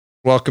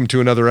Welcome to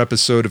another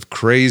episode of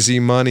Crazy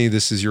Money.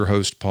 This is your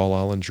host, Paul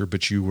Ollinger,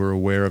 but you were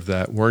aware of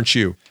that, weren't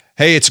you?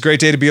 Hey, it's a great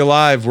day to be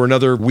alive. We're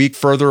another week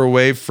further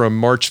away from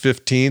March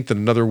 15th and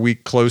another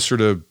week closer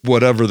to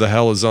whatever the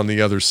hell is on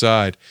the other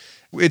side.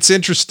 It's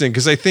interesting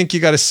because I think you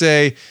got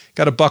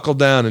to buckle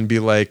down and be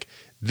like,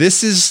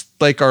 this is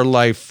like our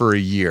life for a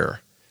year.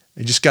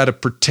 You just got to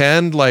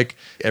pretend like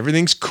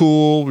everything's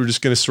cool. We're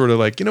just going to sort of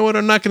like, you know what?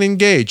 I'm not going to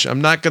engage.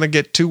 I'm not going to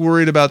get too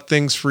worried about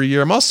things for a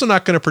year. I'm also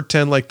not going to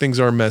pretend like things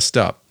are messed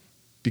up.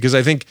 Because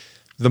I think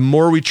the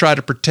more we try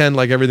to pretend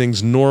like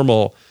everything's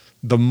normal,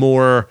 the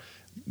more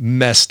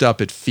messed up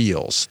it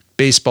feels.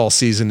 Baseball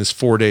season is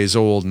 4 days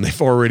old, and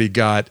they've already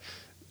got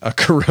a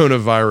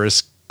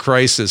coronavirus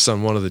crisis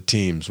on one of the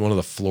teams, one of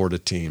the Florida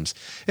teams.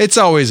 It's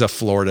always a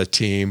Florida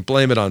team.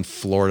 Blame it on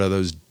Florida,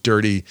 those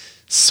dirty,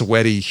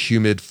 sweaty,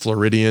 humid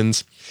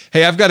Floridians.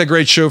 Hey, I've got a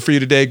great show for you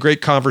today.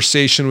 Great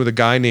conversation with a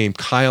guy named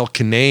Kyle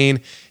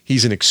Kinane.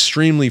 He's an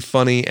extremely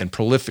funny and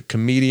prolific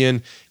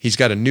comedian. He's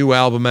got a new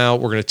album out.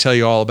 We're going to tell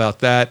you all about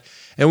that.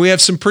 And we have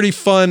some pretty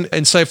fun,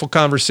 insightful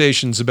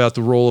conversations about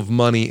the role of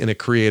money in a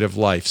creative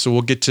life. So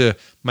we'll get to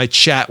my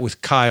chat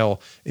with Kyle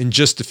in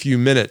just a few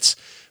minutes.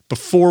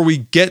 Before we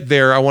get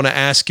there, I want to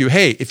ask you,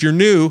 hey, if you're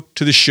new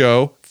to the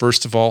show,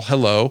 first of all,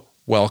 hello,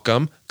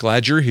 welcome.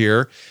 Glad you're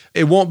here.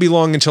 It won't be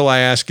long until I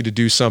ask you to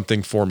do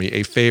something for me,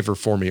 a favor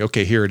for me.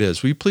 Okay, here it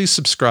is. Will you please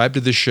subscribe to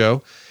this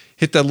show?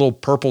 Hit that little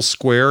purple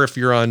square if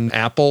you're on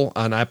Apple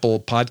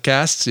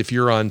Podcasts. If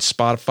you're on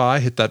Spotify,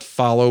 hit that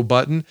follow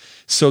button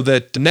so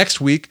that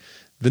next week,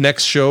 the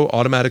next show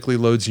automatically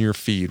loads in your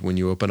feed when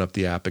you open up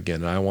the app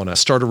again. And I want to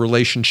start a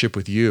relationship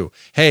with you.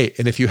 Hey,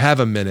 and if you have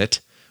a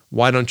minute,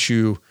 why don't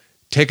you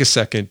take a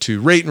second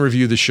to rate and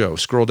review the show?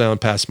 Scroll down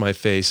past my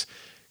face,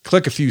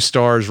 click a few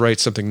stars,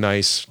 write something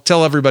nice.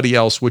 Tell everybody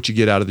else what you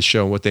get out of the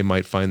show and what they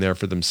might find there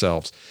for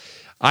themselves.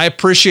 I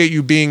appreciate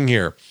you being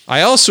here.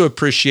 I also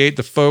appreciate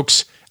the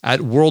folks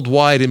at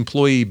Worldwide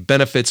Employee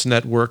Benefits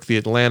Network, the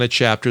Atlanta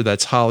chapter.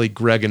 That's Holly,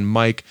 Greg, and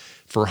Mike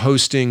for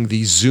hosting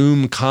the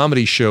Zoom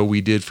comedy show we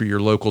did for your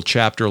local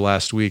chapter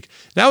last week.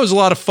 That was a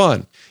lot of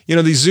fun. You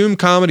know, these Zoom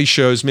comedy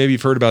shows, maybe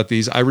you've heard about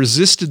these. I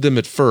resisted them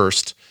at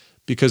first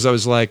because I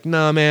was like,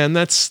 nah, man,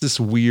 that's this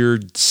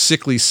weird,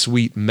 sickly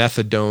sweet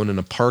methadone in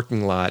a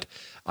parking lot.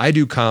 I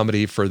do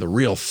comedy for the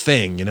real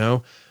thing, you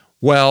know?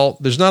 Well,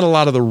 there's not a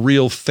lot of the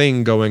real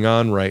thing going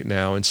on right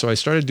now. And so I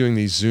started doing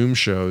these Zoom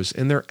shows,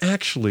 and they're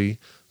actually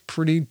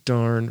pretty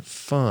darn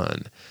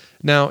fun.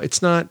 Now,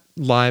 it's not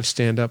live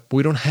stand-up.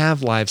 We don't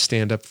have live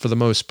stand-up for the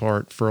most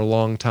part for a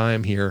long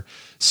time here.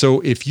 So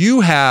if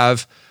you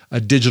have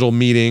a digital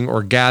meeting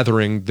or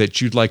gathering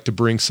that you'd like to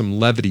bring some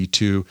levity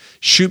to,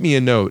 shoot me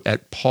a note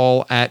at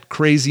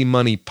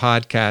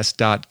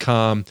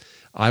paul@crazymoneypodcast.com.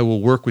 I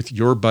will work with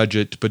your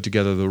budget to put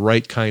together the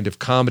right kind of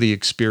comedy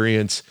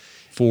experience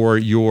for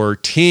your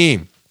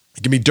team.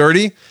 It can be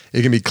dirty,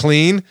 it can be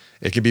clean,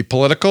 it can be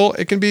political,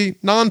 it can be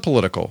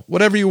non-political,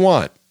 whatever you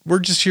want. We're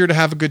just here to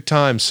have a good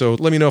time, so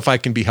let me know if I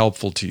can be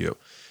helpful to you.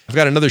 I've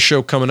got another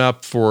show coming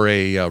up for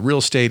a real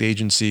estate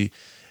agency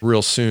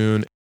real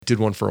soon. Did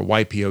one for a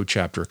YPO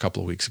chapter a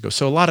couple of weeks ago.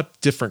 So a lot of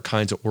different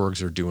kinds of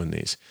orgs are doing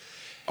these.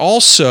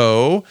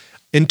 Also,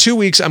 in 2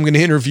 weeks, I'm going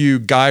to interview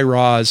Guy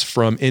Raz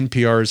from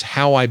NPR's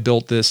How I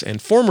Built This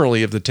and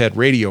formerly of the TED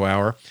Radio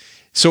Hour.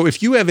 So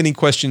if you have any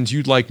questions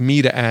you'd like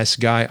me to ask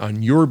Guy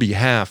on your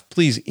behalf,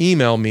 please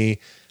email me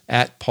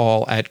at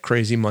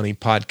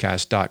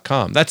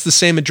paul@crazymoneypodcast.com. That's the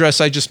same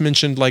address I just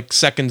mentioned like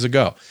seconds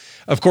ago.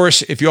 Of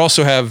course, if you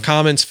also have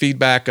comments,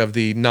 feedback of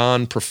the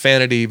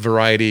non-profanity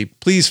variety,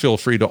 please feel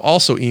free to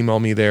also email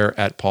me there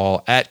at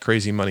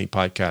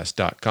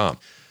paul@crazymoneypodcast.com.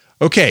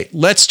 Okay,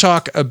 let's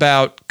talk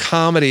about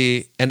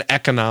comedy and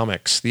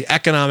economics, the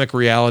economic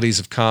realities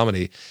of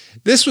comedy.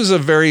 This was a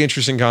very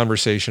interesting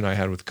conversation I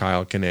had with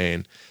Kyle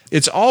Kinane.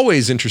 It's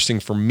always interesting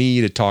for me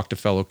to talk to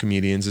fellow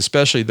comedians,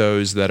 especially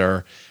those that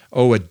are,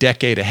 a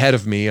decade ahead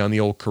of me on the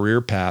old career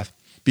path,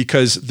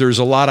 because there's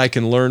a lot I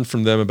can learn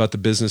from them about the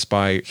business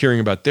by hearing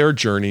about their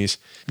journeys,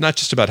 not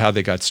just about how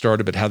they got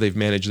started, but how they've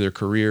managed their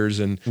careers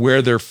and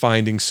where they're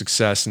finding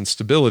success and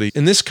stability.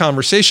 In this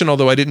conversation,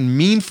 although I didn't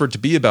mean for it to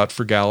be about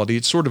frugality,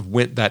 it sort of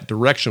went that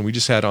direction. We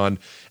just had on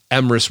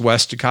Emrys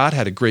Westacott,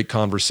 had a great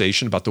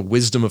conversation about the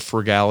wisdom of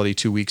frugality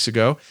 2 weeks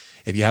ago.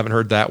 If you haven't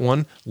heard that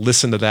one,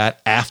 listen to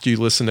that after you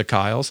listen to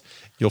Kyle's.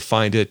 You'll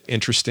find it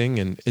interesting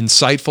and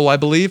insightful, I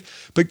believe.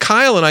 But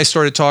Kyle and I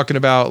started talking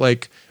about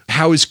like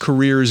how his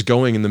career is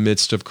going in the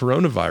midst of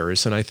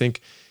coronavirus. And I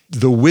think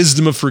the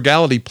wisdom of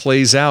frugality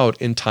plays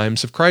out in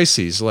times of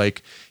crises.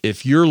 Like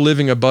if you're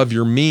living above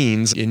your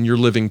means and you're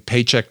living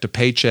paycheck to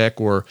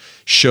paycheck or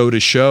show to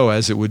show,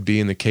 as it would be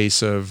in the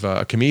case of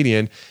a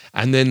comedian,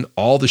 and then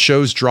all the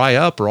shows dry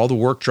up or all the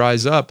work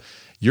dries up,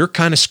 you're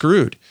kind of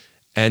screwed.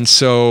 And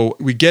so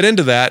we get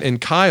into that,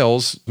 and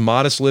Kyle's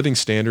modest living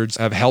standards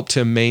have helped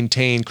him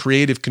maintain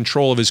creative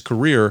control of his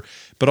career,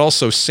 but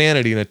also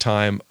sanity in a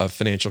time of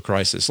financial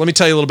crisis. Let me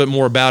tell you a little bit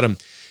more about him.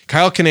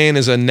 Kyle Kinane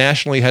is a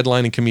nationally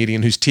headlining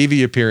comedian whose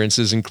TV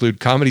appearances include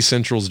Comedy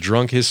Central's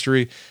Drunk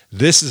History,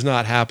 This Is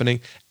Not Happening,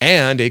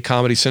 and a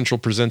Comedy Central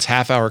Presents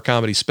half-hour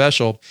comedy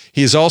special.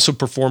 He has also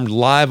performed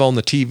live on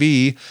the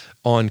TV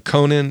on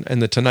Conan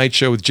and The Tonight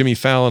Show with Jimmy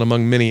Fallon,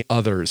 among many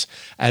others.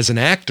 As an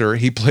actor,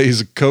 he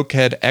plays a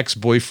cokehead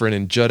ex-boyfriend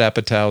in Judd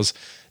Apatow's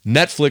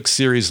Netflix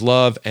series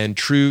Love and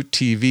True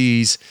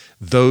TV's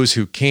Those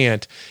Who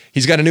Can't.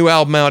 He's got a new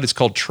album out. It's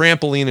called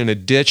Trampoline in a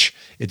Ditch.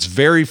 It's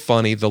very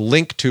funny. The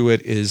link to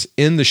it is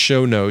in the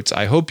show notes.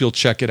 I hope you'll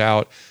check it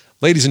out.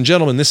 Ladies and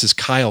gentlemen, this is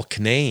Kyle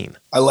Kinane.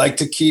 I like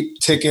to keep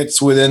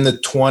tickets within the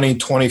 $20,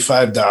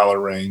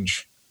 $25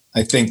 range.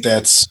 I think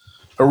that's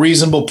a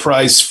reasonable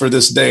price for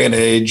this day and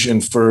age.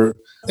 And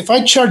if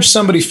I charge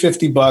somebody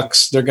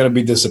 $50, they're going to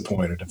be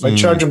disappointed. If I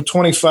charge them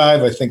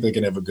 $25, I think they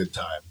can have a good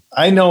time.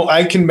 I know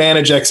I can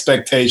manage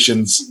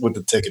expectations with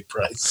the ticket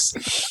price.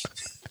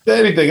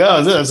 Anything,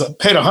 I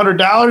paid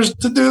 $100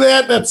 to do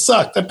that? That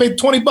sucked. I paid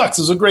 $20. It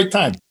was a great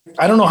time.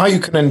 I don't know how you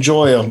can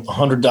enjoy a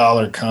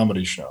 $100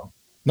 comedy show.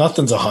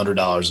 Nothing's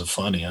 $100 of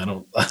funny. I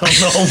don't know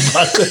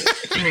about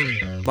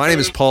it. My name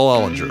is Paul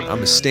Ollinger.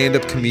 I'm a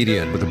stand-up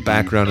comedian with a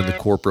background in the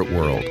corporate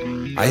world.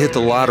 I hit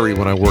the lottery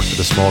when I worked at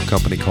a small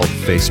company called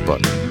Facebook.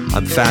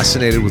 I'm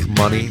fascinated with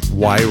money,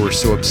 why we're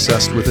so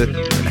obsessed with it,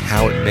 and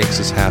how it makes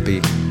us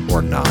happy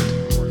or not.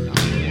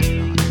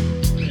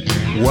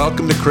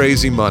 Welcome to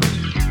Crazy Money.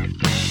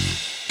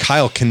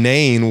 Kyle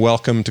Kinane,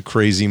 welcome to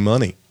Crazy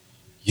Money.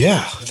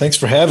 Yeah, thanks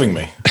for having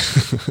me.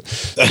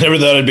 I never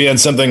thought I'd be on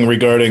something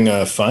regarding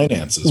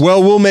finances.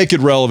 Well, we'll make it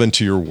relevant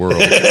to your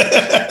world.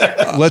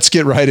 Let's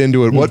get right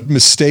into it. What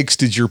mistakes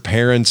did your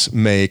parents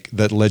make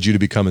that led you to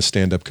become a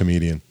stand-up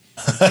comedian?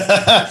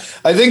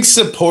 I think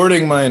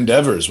supporting my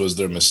endeavors was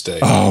their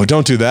mistake. Oh,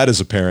 don't do that as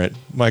a parent.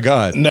 My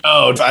God.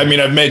 No, I mean,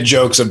 I've made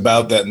jokes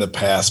about that in the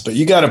past, but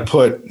you got to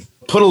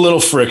put a little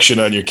friction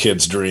on your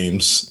kids'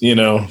 dreams. You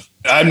know,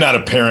 I'm not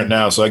a parent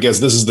now, so I guess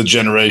this is the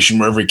generation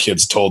where every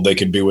kid's told they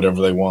can be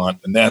whatever they want.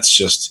 And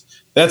that's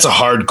a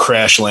hard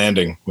crash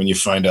landing when you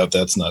find out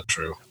that's not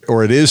true.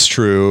 Or it is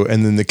true,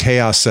 and then the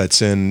chaos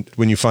sets in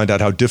when you find out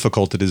how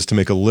difficult it is to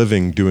make a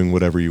living doing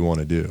whatever you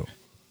want to do.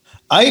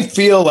 I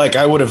feel like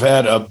I would have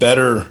had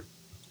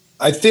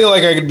I feel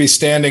like I could be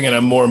standing in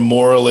a more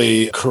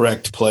morally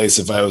correct place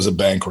if I was a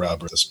bank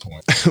robber at this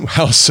point.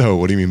 How so?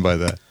 What do you mean by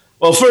that?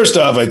 Well, first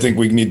off, I think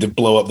we need to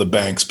blow up the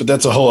banks, but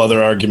that's a whole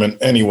other argument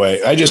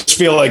anyway. I just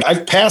feel like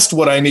I've passed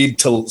what I need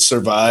to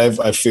survive.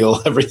 I feel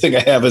everything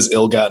I have is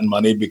ill-gotten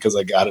money because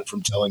I got it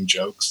from telling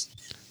jokes,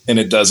 and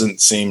it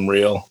doesn't seem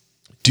real.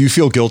 Do you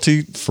feel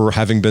guilty for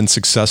having been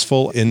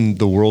successful in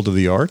the world of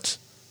the arts?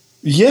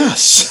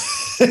 Yes.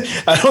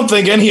 I don't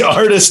think any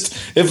artist,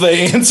 if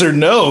they answer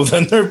no,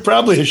 then they're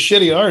probably a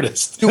shitty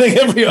artist. I think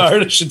every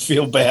artist should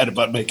feel bad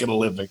about making a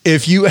living.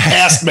 If you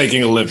past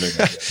making a living.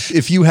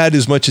 If you had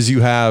as much as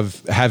you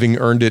have, having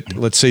earned it,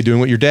 let's say doing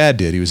what your dad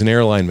did, he was an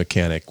airline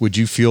mechanic, would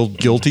you feel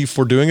guilty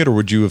for doing it, or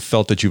would you have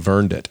felt that you've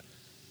earned it?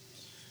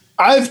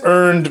 I've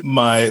earned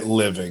my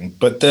living,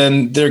 but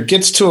then there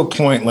gets to a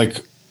point, like,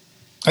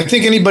 I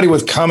think anybody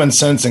with common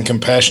sense and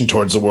compassion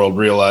towards the world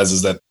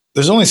realizes that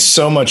there's only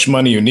so much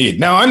money you need.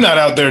 Now, I'm not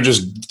out there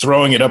just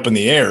throwing it up in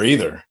the air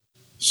either.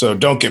 So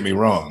don't get me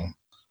wrong.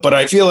 But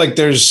I feel like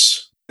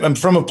I'm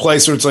from a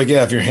place where it's like,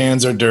 yeah, if your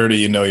hands are dirty,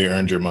 you know you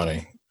earned your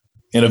money.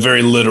 In a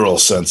very literal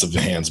sense of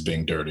the hands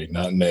being dirty,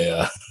 not in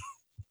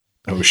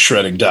I was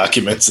shredding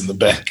documents in the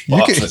back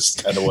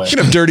office kind of way. You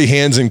can have dirty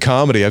hands in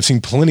comedy. I've seen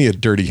plenty of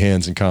dirty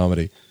hands in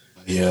comedy.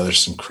 Yeah, there's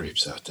some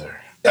creeps out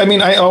there. I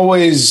mean, I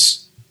always...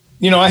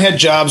 I had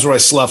jobs where I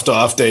sloughed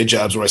off, day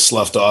jobs where I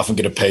sloughed off and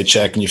get a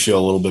paycheck, and you feel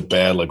a little bit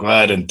bad. Like, well,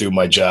 I didn't do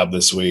my job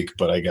this week,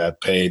 but I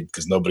got paid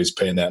because nobody's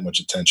paying that much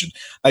attention.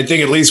 I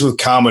think at least with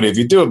comedy, if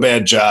you do a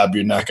bad job,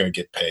 you're not going to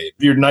get paid.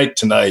 Your night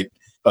to night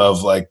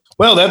of like,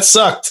 well, that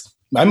sucked.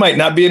 I might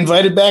not be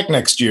invited back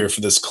next year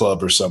for this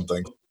club or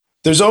something.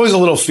 There's always a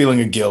little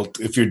feeling of guilt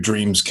if your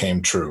dreams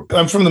came true.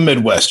 I'm from the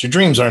Midwest. Your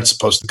dreams aren't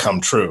supposed to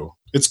come true.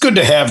 It's good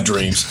to have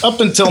dreams up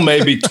until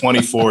maybe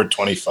 24,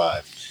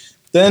 25.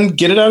 Then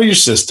get it out of your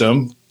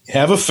system,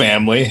 have a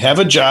family, have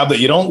a job that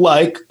you don't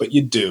like, but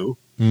you do.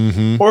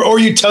 Mm-hmm. Or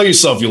you tell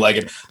yourself you like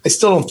it. I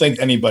still don't think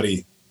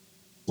anybody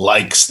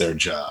likes their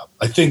job.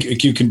 I think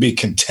you can be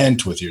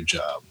content with your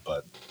job,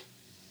 but.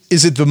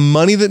 Is it the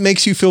money that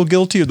makes you feel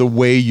guilty, or the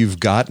way you've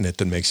gotten it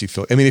that makes you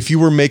feel? I mean, if you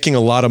were making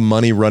a lot of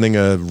money running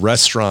a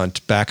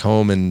restaurant back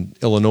home in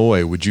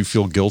Illinois, would you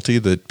feel guilty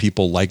that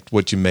people liked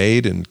what you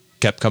made and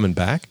kept coming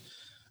back?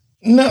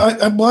 No,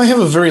 I have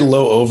a very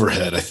low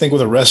overhead. I think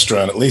with a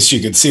restaurant, at least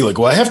you could see like,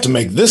 well, I have to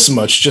make this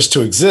much just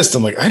to exist.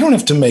 I'm like, I don't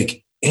have to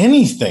make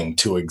anything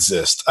to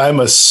exist. I'm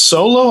a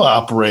solo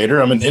operator.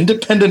 I'm an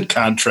independent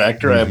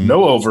contractor. Mm-hmm. I have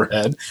no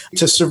overhead.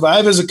 To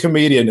survive as a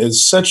comedian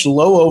is such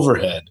low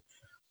overhead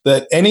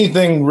that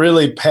anything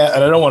really,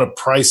 and I don't want to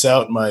price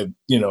out my,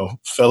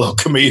 fellow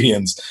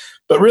comedians,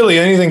 but really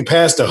anything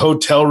past a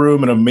hotel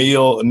room and a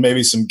meal and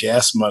maybe some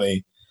gas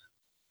money,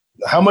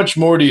 how much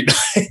more do you,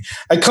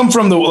 I come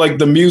from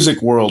the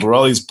music world where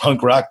all these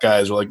punk rock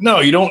guys are like, no,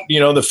 you don't,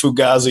 the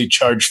Fugazi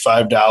charge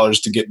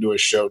 $5 to get into a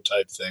show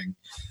type thing,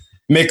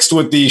 mixed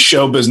with the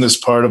show business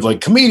part of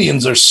like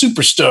comedians are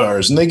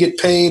superstars and they get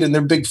paid and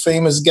they're big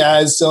famous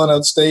guys selling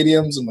out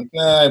stadiums. I'm like,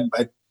 nah,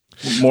 I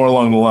more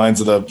along the lines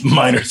of the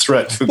Minor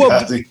Threat Fugazi.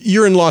 Well,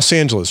 you're in Los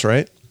Angeles,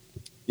 right?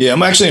 Yeah,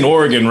 I'm actually in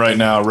Oregon right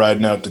now,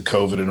 riding out the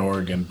COVID in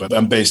Oregon, but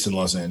I'm based in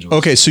Los Angeles.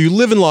 Okay, so you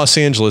live in Los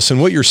Angeles, and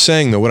what you're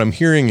saying, though, what I'm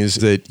hearing is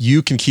that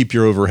you can keep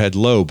your overhead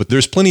low, but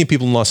there's plenty of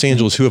people in Los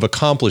Angeles who have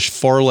accomplished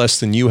far less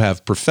than you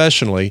have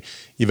professionally.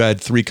 You've had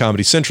 3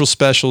 Comedy Central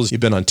specials,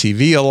 you've been on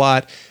TV a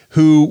lot,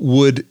 who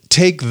would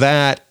take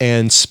that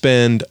and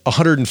spend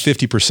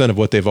 150% of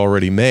what they've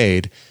already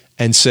made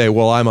and say,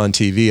 well, I'm on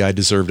TV, I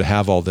deserve to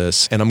have all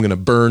this, and I'm going to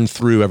burn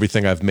through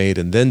everything I've made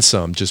and then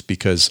some just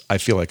because I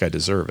feel like I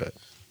deserve it.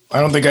 I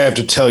don't think I have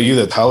to tell you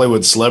that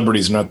Hollywood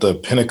celebrities are not the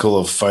pinnacle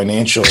of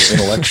financial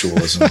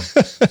intellectualism.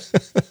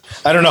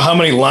 I don't know how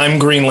many lime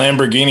green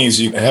Lamborghinis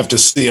you have to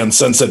see on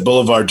Sunset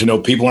Boulevard to know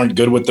people aren't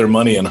good with their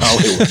money in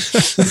Hollywood.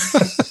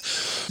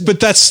 But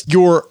that's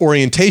your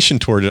orientation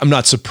toward it. I'm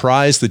not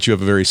surprised that you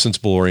have a very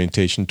sensible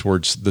orientation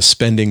towards the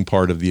spending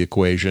part of the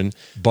equation.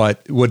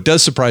 But what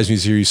does surprise me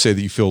is hear you say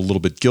that you feel a little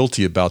bit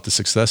guilty about the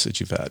success that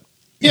you've had.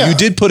 Yeah. You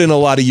did put in a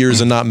lot of years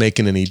of not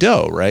making any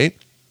dough, right?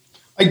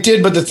 I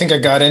did, but I think I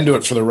got into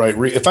it for the right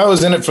reason. If I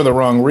was in it for the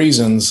wrong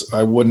reasons,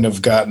 I wouldn't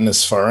have gotten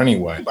this far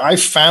anyway. I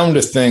found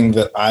a thing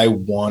that I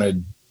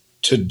wanted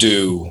to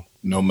do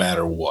no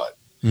matter what.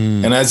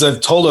 And as I've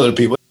told other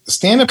people,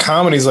 stand-up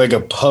comedy is like a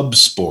pub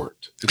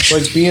sport. It's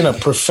like being a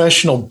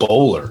professional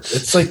bowler.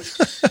 It's like,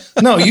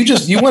 no,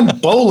 you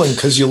went bowling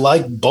because you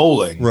like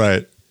bowling.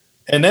 Right.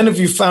 And then if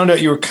you found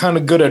out you were kind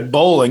of good at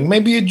bowling,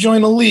 maybe you'd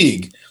join a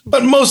league.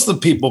 But most of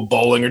the people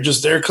bowling are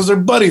just there because their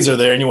buddies are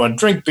there and you want to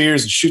drink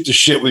beers and shoot the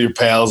shit with your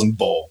pals and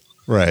bowl.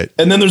 Right.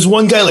 And then there's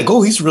one guy like,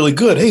 oh, he's really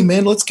good. Hey,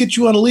 man, let's get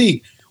you on a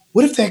league.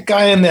 What if that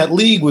guy in that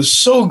league was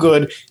so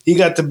good, he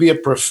got to be a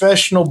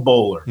professional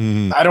bowler?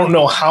 I don't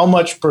know how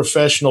much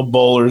professional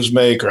bowlers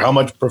make or how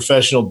much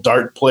professional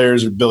dart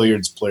players or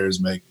billiards players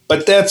make.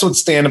 But that's what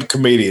stand-up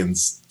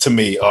comedians to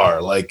me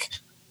are. Like,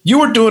 you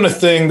were doing a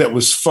thing that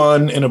was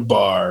fun in a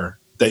bar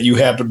that you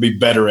happen to be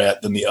better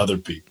at than the other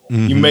people.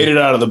 You made it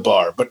out of the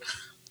bar. But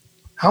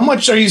how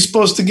much are you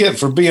supposed to get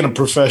for being a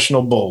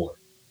professional bowler?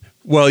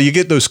 Well, you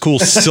get those cool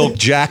silk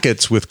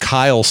jackets with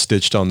Kyle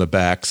stitched on the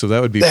back. So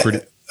that would be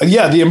pretty.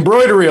 Yeah, the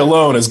embroidery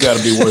alone has got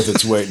to be worth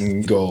its weight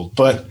in gold.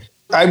 But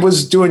I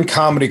was doing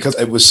comedy because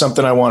it was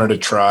something I wanted to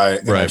try.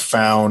 And I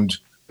found,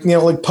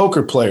 like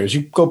poker players.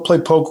 You go play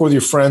poker with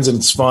your friends and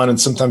it's fun. And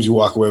sometimes you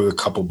walk away with a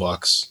couple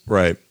bucks.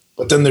 Right.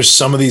 But then there's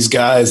some of these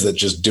guys that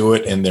just do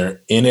it and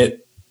they're in it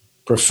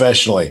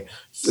professionally,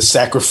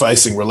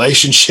 sacrificing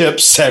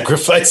relationships,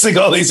 sacrificing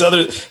all these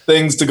other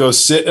things to go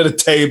sit at a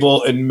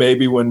table and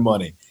maybe win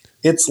money.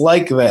 It's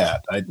like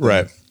that.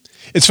 Right.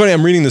 It's funny.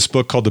 I'm reading this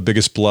book called The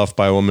Biggest Bluff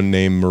by a woman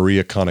named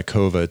Maria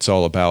Konnikova. It's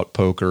all about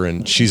poker,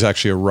 and she's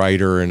actually a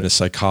writer and a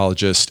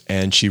psychologist,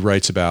 and she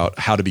writes about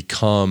how to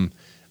become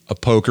a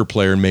poker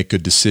player and make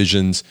good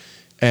decisions.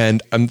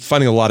 And I'm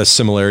finding a lot of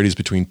similarities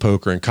between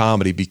poker and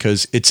comedy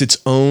because it's its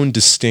own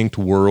distinct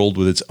world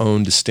with its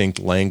own distinct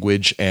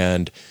language,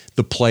 and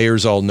the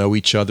players all know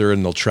each other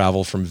and they'll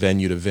travel from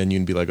venue to venue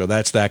and be like, oh,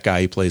 that's that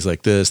guy, he plays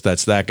like this.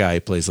 That's that guy, he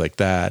plays like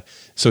that.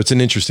 So it's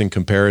an interesting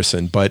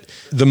comparison. But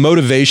the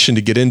motivation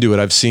to get into it,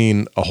 I've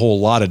seen a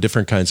whole lot of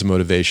different kinds of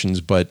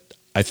motivations. But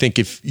I think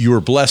if you were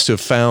blessed to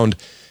have found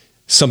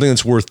something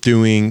that's worth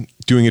doing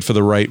it for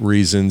the right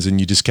reasons, and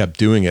you just kept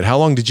doing it. How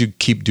long did you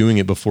keep doing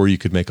it before you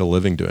could make a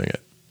living doing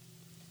it?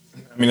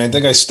 I mean, I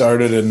think I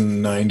started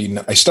in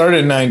 99. I started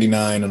in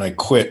 99 and I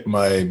quit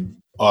my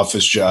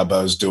office job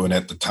I was doing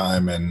at the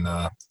time in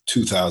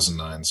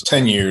 2009. So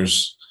 10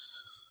 years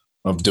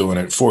of doing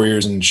it, 4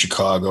 years in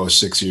Chicago,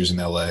 6 years in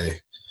LA.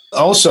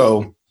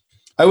 Also,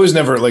 I was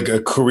never like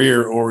a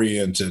career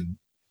oriented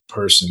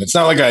person. It's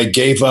not like I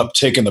gave up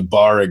taking the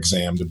bar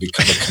exam to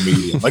become a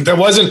comedian. Like that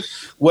wasn't,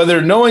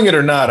 whether knowing it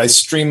or not, I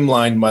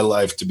streamlined my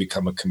life to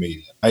become a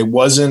comedian. I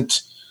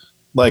wasn't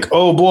like,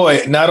 oh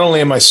boy, not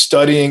only am I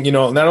studying,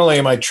 not only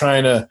am I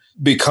trying to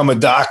become a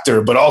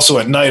doctor, but also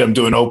at night I'm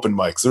doing open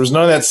mics. There was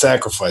none of that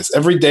sacrifice.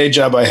 Every day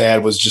job I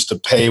had was just to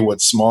pay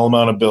what small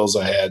amount of bills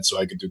I had so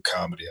I could do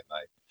comedy at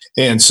night.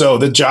 And so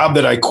the job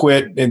that I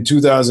quit in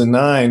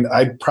 2009,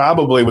 I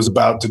probably was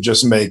about to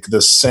just make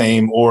the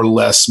same or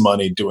less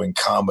money doing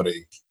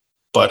comedy.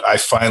 But I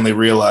finally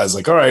realized,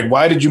 like, all right,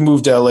 why did you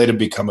move to LA to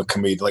become a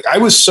comedian? Like, I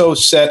was so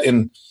set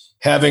in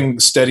having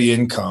steady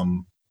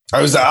income.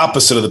 I was the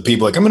opposite of the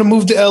people. Like, I'm going to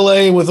move to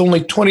LA with only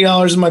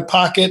 $20 in my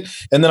pocket,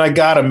 and then I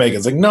got to make it.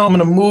 It's like, no, I'm going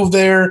to move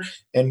there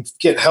and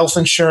get health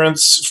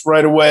insurance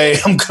right away.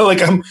 I'm going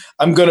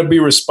to be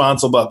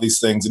responsible about these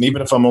things. And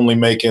even if I'm only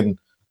making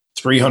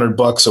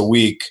 $300 a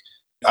week,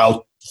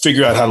 I'll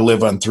figure out how to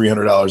live on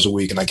 $300 a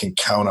week, and I can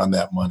count on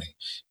that money.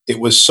 It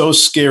was so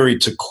scary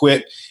to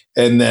quit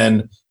and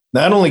then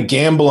not only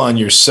gamble on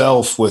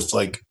yourself with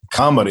like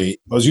comedy.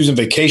 I was using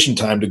vacation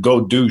time to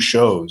go do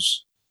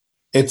shows.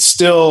 It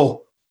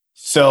still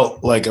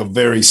felt like a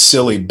very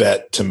silly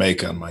bet to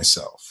make on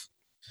myself.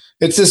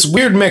 It's this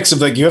weird mix of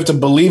like, you have to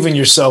believe in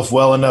yourself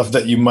well enough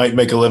that you might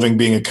make a living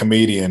being a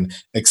comedian,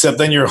 except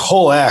then your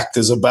whole act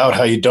is about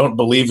how you don't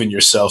believe in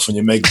yourself when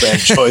you make bad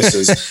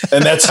choices.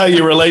 And that's how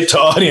you relate to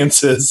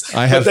audiences.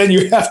 But then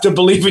you have to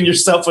believe in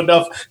yourself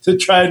enough to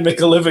try and make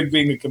a living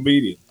being a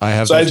comedian.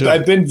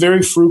 I've been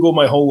very frugal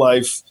my whole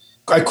life.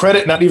 I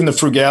credit not even the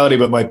frugality,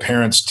 but my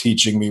parents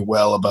teaching me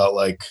well about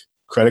like,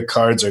 credit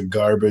cards are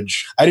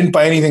garbage. I didn't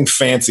buy anything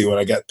fancy when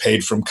I got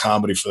paid from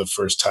comedy for the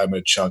first time in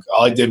a chunk.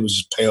 All I did was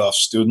just pay off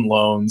student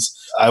loans.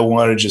 I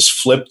wanted to just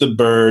flip the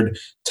bird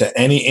to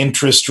any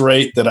interest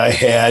rate that I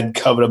had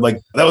covered.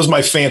 Like, that was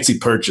my fancy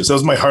purchase. That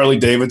was my Harley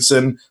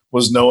Davidson,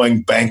 was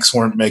knowing banks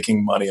weren't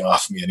making money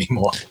off me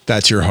anymore.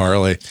 That's your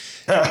Harley.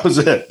 That was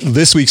it.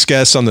 This week's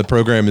guest on the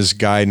program is a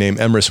guy named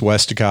Emrys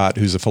Westacott,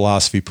 who's a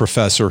philosophy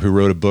professor who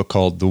wrote a book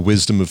called The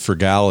Wisdom of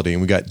Frugality.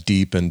 And we got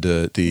deep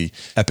into the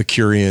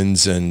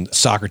Epicureans and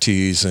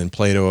Socrates and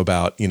Plato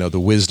about, the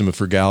wisdom of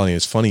frugality. And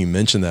it's funny you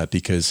mentioned that,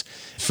 because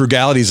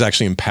frugality has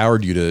actually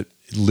empowered you to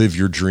live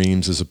your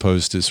dreams as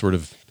opposed to sort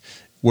of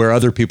where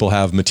other people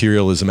have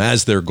materialism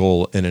as their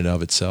goal in and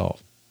of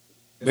itself.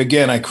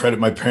 Again, I credit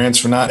my parents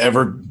for not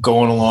ever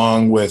going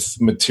along with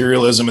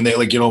materialism. And they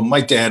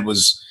my dad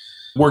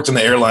worked in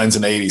the airlines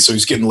in the 80s, so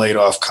he's getting laid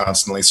off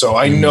constantly. So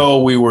I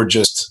know we were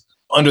just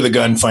under the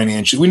gun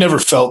financially. We never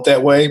felt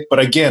that way. But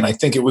again, I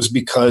think it was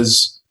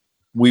because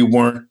we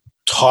weren't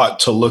taught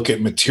to look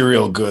at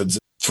material goods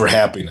for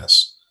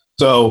happiness.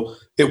 So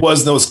it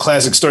was those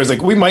classic stories.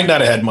 Like, we might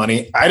not have had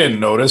money. I didn't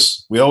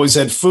notice. We always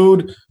had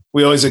food.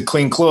 We always had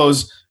clean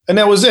clothes. And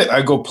that was it.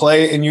 I go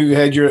play, and you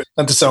had your,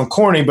 not to sound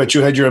corny, but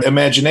you had your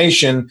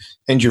imagination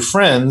and your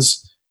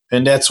friends.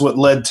 And that's what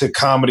led to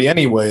comedy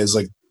anyway. Is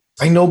like,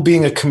 I know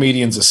being a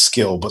comedian's a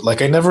skill, but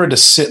like, I never had to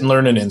sit and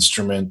learn an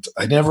instrument.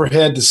 I never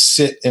had to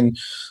sit and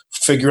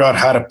figure out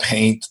how to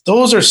paint.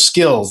 Those are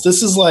skills.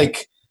 This is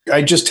like,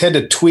 I just had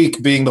to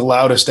tweak being the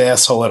loudest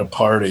asshole at a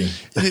party.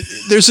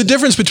 There's a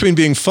difference between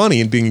being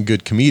funny and being a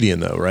good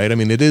comedian, though, right? I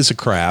mean, it is a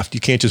craft. You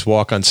can't just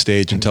walk on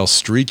stage and tell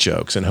street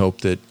jokes and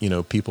hope that,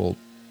 people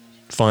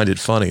find it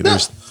funny.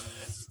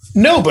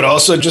 No, but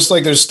also just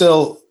like there's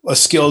still a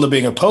skill to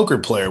being a poker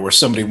player where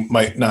somebody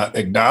might not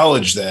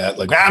acknowledge that.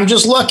 Like, I'm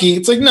just lucky.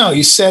 It's like, no,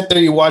 you sat there,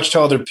 you watched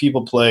how other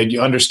people played,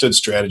 you understood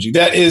strategy.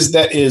 That is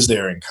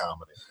there in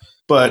comedy.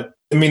 But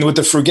I mean, with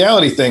the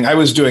frugality thing, I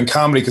was doing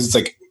comedy because it's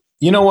like,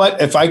 you know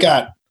what? If I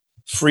got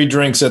free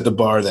drinks at the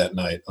bar that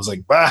night, I was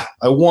like,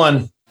 I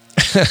won.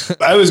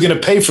 I was going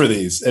to pay for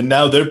these. And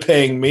now they're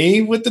paying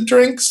me with the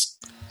drinks.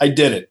 I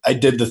did it. I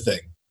did the thing.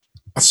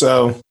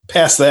 So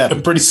past that,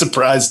 I'm pretty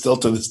surprised still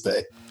to this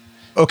day.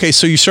 Okay,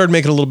 so you started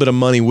making a little bit of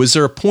money. Was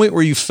there a point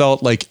where you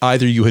felt like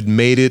either you had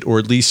made it or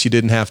at least you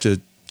didn't have to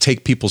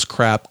take people's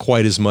crap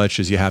quite as much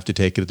as you have to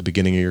take it at the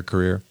beginning of your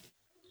career?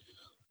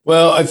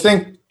 Well, I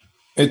think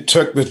it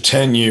took the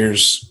 10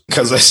 years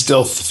because I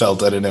still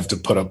felt I didn't have to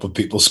put up with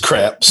people's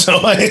crap. So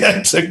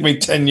it took me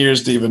 10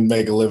 years to even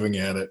make a living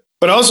at it.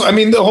 But also, I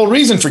mean, the whole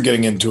reason for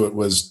getting into it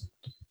was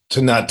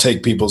to not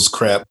take people's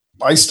crap.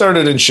 I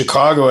started in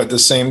Chicago at the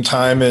same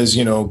time as,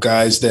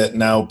 guys that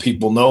now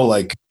people know,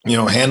 like,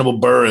 Hannibal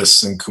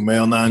Buress and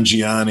Kumail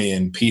Nanjiani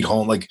and Pete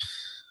Holmes. Like,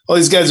 all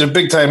these guys are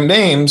big time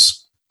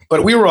names,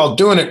 but we were all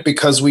doing it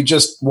because we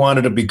just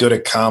wanted to be good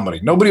at comedy.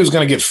 Nobody was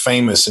going to get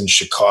famous in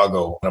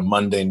Chicago on a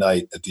Monday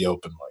night at the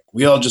open mic.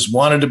 We all just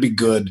wanted to be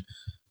good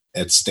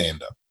at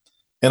stand-up.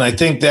 And I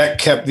think that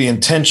kept the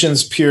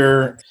intentions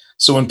pure.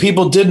 So when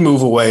people did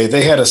move away,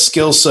 they had a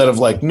skill set of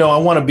like, no, I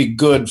want to be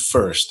good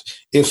first.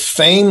 If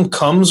fame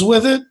comes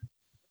with it,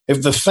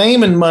 if the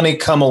fame and money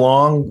come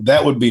along,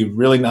 that would be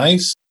really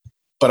nice.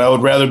 But I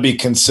would rather be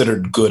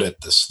considered good at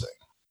this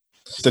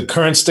thing. The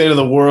current state of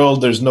the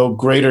world, there's no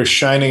greater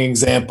shining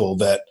example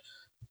that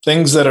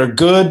things that are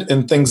good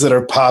and things that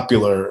are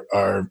popular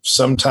are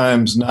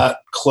sometimes not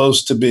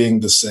close to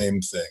being the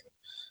same thing.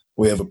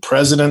 We have a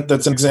president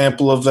that's an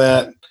example of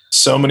that.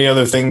 So many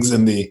other things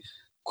in the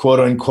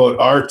quote unquote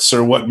arts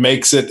or what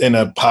makes it in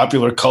a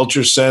popular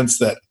culture sense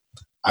that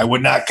I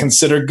would not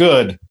consider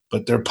good,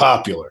 but they're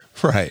popular.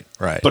 Right.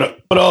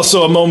 But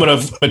also a moment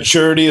of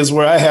maturity is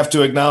where I have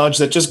to acknowledge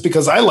that just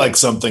because I like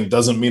something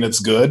doesn't mean it's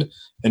good.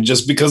 And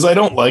just because I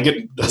don't like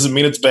it doesn't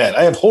mean it's bad.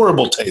 I have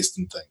horrible taste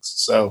in things.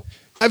 So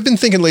I've been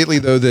thinking lately,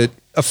 though, that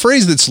a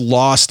phrase that's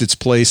lost its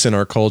place in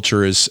our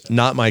culture is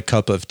not my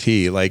cup of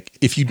tea. Like,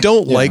 if you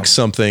don't like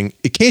something,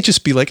 it can't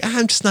just be like,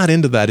 I'm just not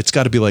into that. It's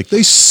got to be like,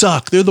 they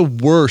suck. They're the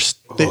worst.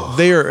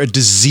 They are a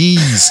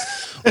disease.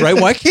 Right?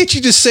 Why can't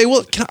you just say,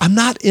 well, I'm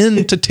not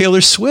into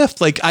Taylor Swift.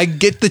 Like, I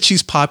get that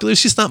she's popular.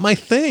 It's just not my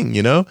thing,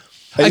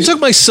 I took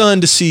my son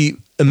to see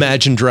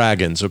Imagine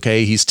Dragons.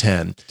 Okay. He's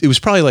 10. It was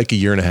probably like a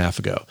year and a half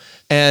ago.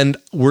 And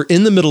we're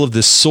in the middle of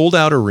this sold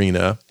out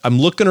arena. I'm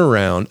looking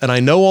around and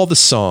I know all the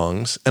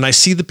songs and I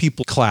see the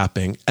people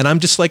clapping and I'm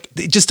just like,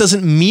 it just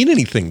doesn't mean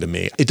anything to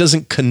me. It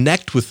doesn't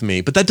connect with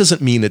me, but that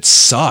doesn't mean it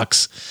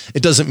sucks.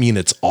 It doesn't mean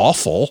it's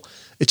awful.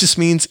 It just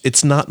means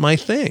it's not my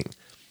thing.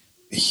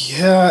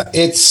 Yeah,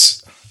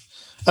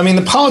 I mean,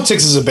 the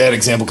politics is a bad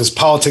example because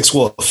politics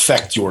will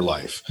affect your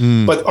life.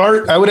 But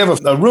art, I would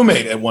have a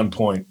roommate at one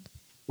point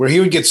where he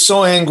would get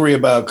so angry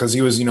about, because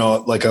he was,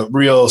 like a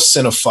real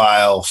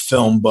cinephile,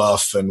 film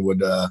buff, and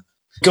would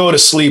go to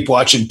sleep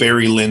watching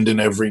Barry Lyndon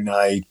every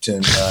night.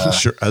 And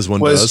sure, as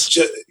one does.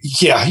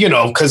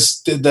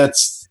 Because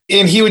that's.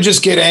 And he would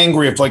just get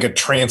angry if like a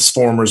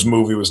Transformers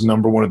movie was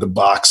 #1 at the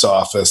box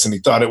office. And he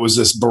thought it was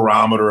this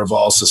barometer of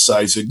all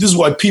society. This is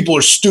why people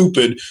are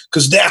stupid,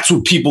 because that's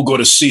what people go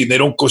to see. They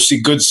don't go see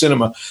good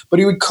cinema. But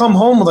he would come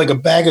home with like a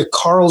bag of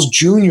Carl's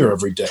Jr.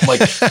 every day.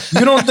 Like,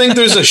 you don't think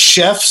there's a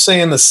chef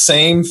saying the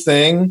same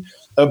thing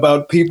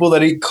about people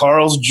that eat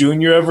Carl's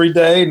Jr. every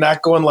day?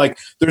 Not going like,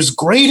 there's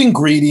great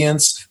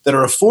ingredients that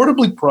are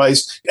affordably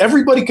priced.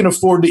 Everybody can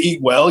afford to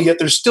eat well, yet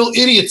there's still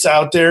idiots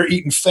out there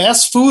eating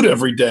fast food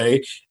every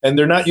day, and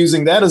they're not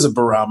using that as a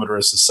barometer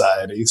of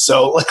society.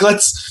 So like,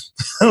 let's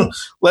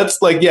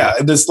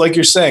this, like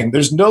you're saying,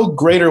 there's no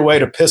greater way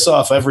to piss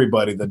off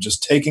everybody than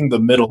just taking the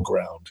middle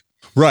ground.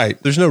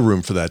 Right. There's no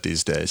room for that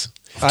these days.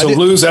 To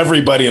lose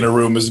everybody in a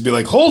room is to be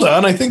like, hold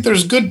on, I think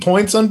there's good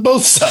points on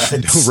both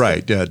sides.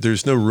 Right. Yeah.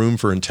 There's no room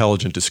for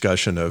intelligent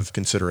discussion of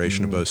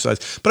consideration of both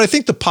sides. But I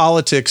think the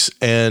politics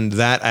and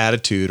that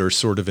attitude are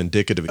sort of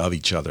indicative of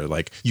each other.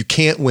 Like, you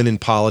can't win in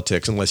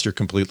politics unless you're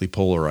completely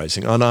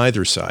polarizing on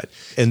either side.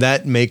 And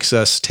that makes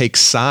us take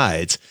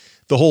sides.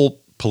 The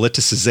whole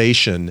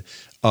politicization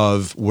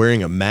of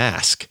wearing a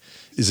mask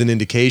is an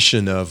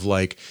indication of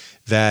like,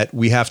 that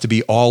we have to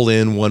be all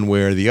in one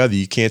way or the other.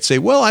 You can't say,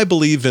 well, I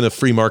believe in a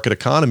free market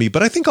economy,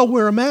 but I think I'll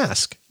wear a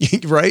mask,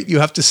 right? You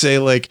have to say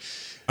like,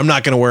 I'm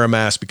not going to wear a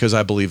mask because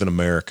I believe in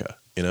America,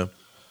 Yeah,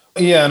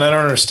 and I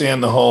don't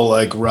understand the whole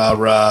like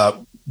rah-rah,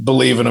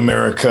 believe in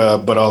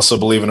America, but also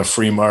believe in a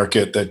free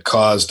market that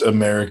caused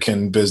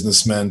American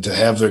businessmen to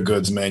have their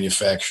goods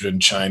manufactured in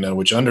China,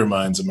 which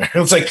undermines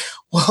America. It's like,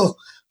 well,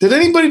 did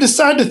anybody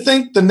decide to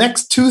think the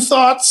next two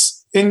thoughts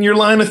in your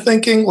line of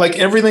thinking? Like,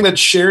 everything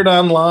that's shared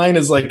online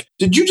is like,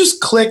 did you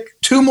just click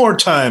 2 more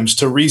times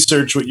to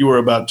research what you were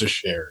about to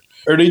share?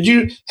 Or did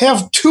you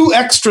have 2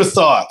 extra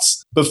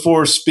thoughts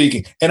before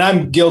speaking? And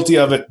I'm guilty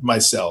of it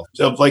myself.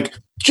 Of like,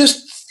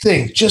 just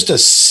think just a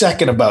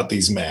second about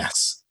these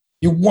masks.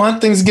 You want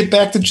things to get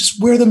back to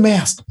just wear the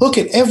mask. Look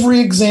at every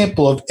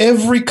example of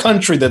every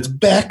country that's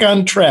back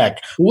on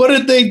track. What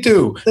did they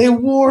do? They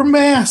wore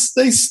masks.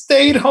 They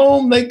stayed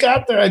home. They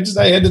got there. I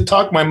had to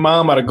talk my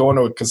mom out of going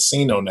to a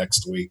casino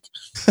next week.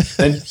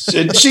 And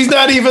she's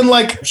not even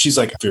like, she's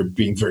like, they're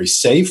being very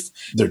safe.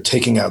 They're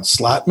taking out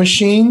slot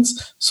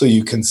machines so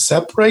you can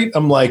separate.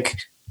 I'm like,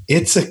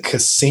 it's a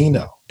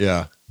casino.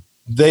 Yeah.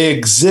 They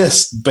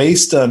exist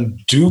based on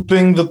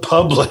duping the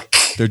public.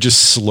 They're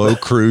just slow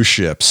cruise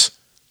ships.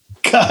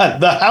 God,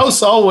 the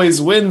house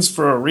always wins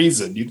for a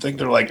reason. You'd think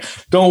they're like,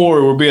 don't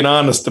worry, we're being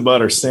honest about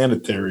our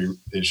sanitary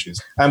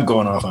issues. I'm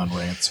going off on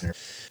rants here.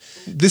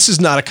 This is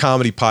not a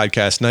comedy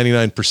podcast.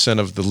 99%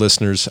 of the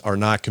listeners are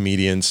not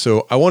comedians.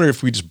 So I wonder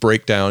if we just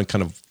break down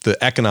kind of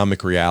the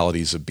economic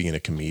realities of being a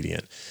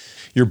comedian.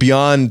 You're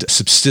beyond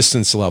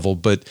subsistence level,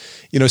 but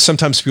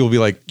sometimes people will be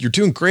like, you're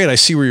doing great. I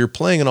see where you're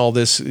playing and all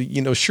this,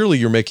 surely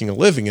you're making a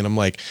living. And I'm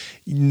like,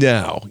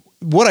 no.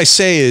 What I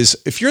say is,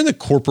 if you're in the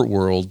corporate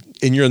world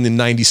and you're in the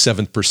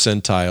 97th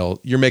percentile,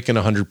 you're making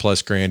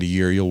 $100+ grand a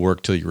year. You'll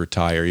work till you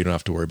retire. You don't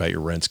have to worry about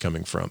your rents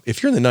coming from.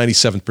 If you're in the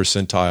 97th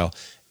percentile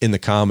in the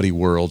comedy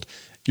world,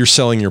 you're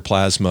selling your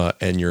plasma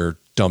and you're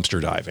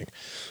dumpster diving,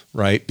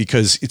 right?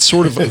 Because it's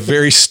sort of a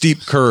very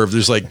steep curve.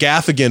 There's like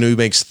Gaffigan, who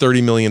makes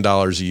 $30 million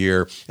a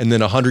year, and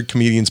then 100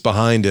 comedians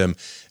behind him.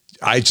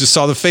 I just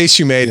saw the face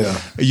you made.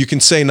 Yeah. You can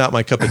say not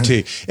my cup of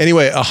tea.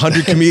 Anyway,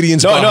 100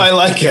 comedians. No, I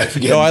like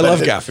Gaffigan. No, I love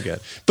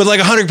Gaffigan. But like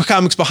 100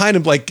 comics behind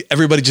him, like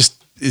everybody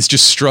is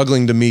just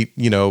struggling to meet,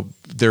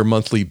 their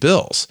monthly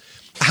bills.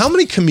 How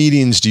many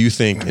comedians do you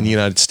think in the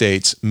United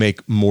States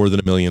make more than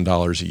 $1 million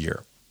a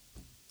year?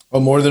 Oh,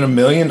 more than $1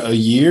 million a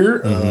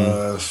year?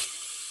 Mm-hmm.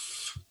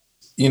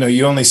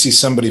 You only see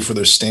somebody for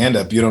their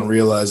stand-up. You don't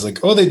realize like,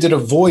 oh, they did a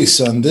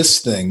voice on this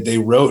thing. They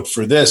wrote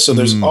for this. So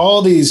there's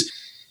all these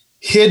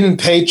hidden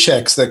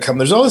paychecks that come.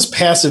 There's all this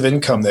passive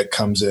income that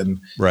comes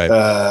in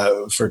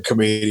for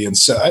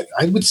comedians. So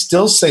I would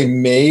still say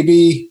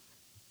maybe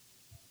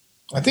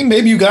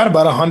you got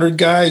about 100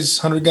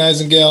 guys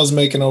and gals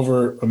making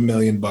over $1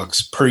 million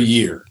per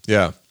year.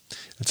 Yeah,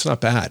 it's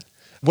not bad.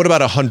 What about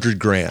 100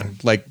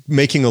 grand? Like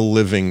making a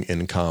living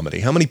in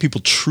comedy. How many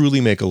people truly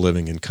make a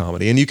living in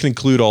comedy? And you can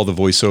include all the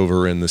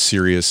voiceover and the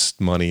serious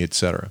money, et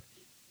cetera.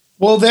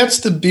 Well, that's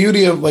the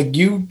beauty of like,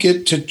 you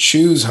get to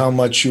choose how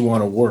much you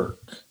want to work.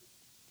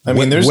 I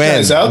mean, there's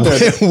guys out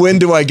there. When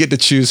do I get to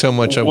choose how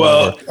much I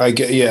want to work?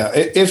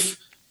 If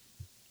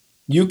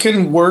you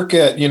can work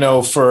at,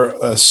 for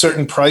a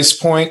certain price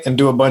point and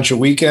do a bunch of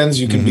weekends,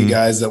 you can be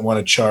guys that want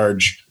to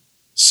charge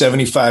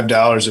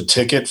 $75 a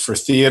ticket for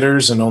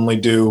theaters and only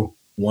do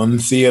 1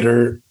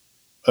 theater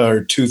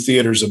or 2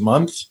 theaters a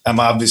month. I'm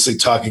obviously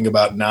talking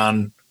about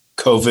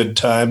non-COVID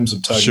times.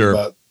 I'm talking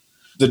about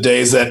the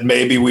days that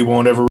maybe we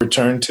won't ever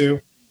return to.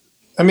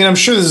 I mean, I'm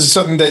sure this is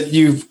something that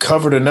you've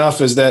covered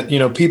enough, is that,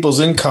 people's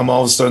income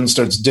all of a sudden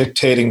starts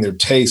dictating their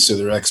tastes or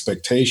their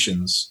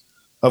expectations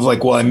of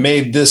like, well, I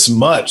made this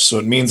much, so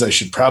it means I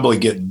should probably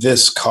get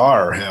this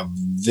car, have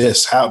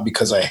this house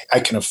because I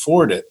can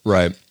afford it.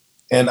 Right.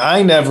 And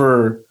I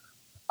never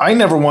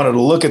wanted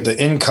to look at the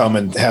income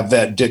and have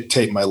that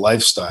dictate my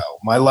lifestyle.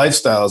 My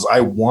lifestyle is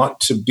I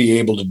want to be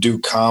able to do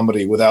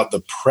comedy without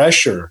the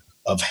pressure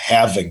of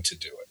having to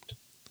do it.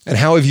 And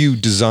how have you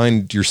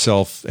designed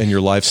yourself and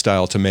your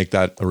lifestyle to make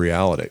that a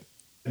reality?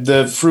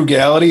 The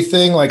frugality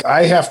thing, like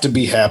I have to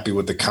be happy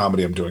with the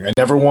comedy I'm doing. I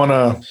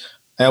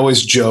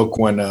always joke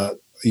when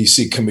you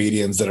see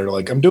comedians that are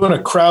like, I'm doing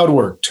a crowd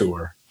work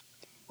tour,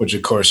 which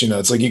of course,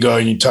 it's like you go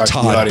and you talk to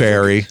the Todd audience.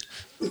 Barry.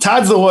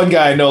 Todd's the one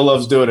guy I know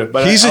loves doing it,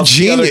 but he's a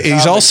genius.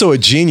 He's also a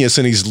genius,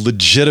 and he's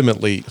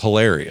legitimately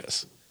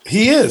hilarious.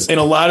 He is. And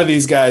a lot of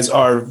these guys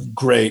are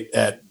great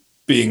at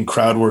being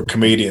crowd work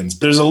comedians.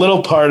 There's a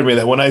little part of me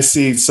that when I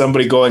see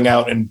somebody going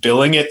out and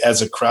billing it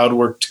as a crowd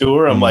work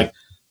tour, I'm like,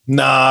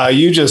 nah,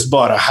 you just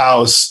bought a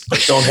house,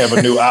 but don't have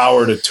a new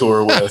hour to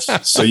tour with.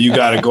 So you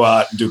got to go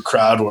out and do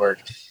crowd work.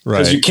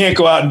 Because you can't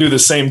go out and do the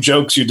same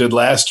jokes you did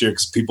last year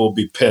because people will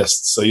be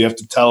pissed. So you have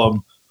to tell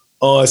them,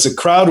 oh, it's a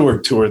crowd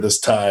work tour this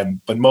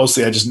time, but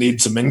mostly I just need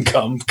some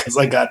income because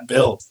I got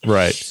billed.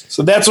 Right.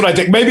 So that's what I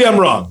think. Maybe I'm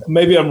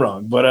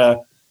wrong. But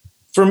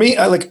for me,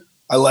 I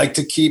like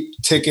to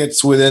keep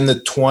tickets within the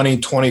 $20,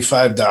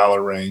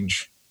 $25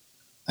 range.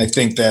 I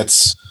think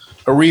that's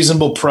a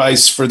reasonable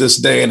price for this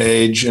day and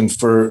age. And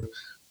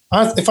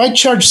if I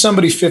charge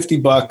somebody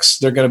 $50,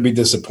 they're going to be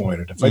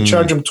disappointed. If I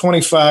charge them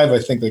 $25, I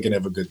think they can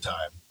have a good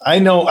time. I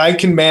know I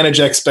can manage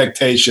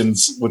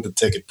expectations with the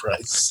ticket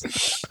price.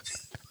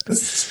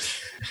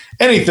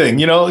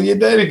 Anything. Anything. Oh, I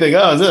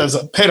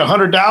paid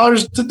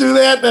 $100 to do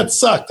that. That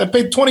sucked. I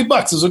paid $20.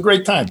 It was a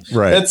great time.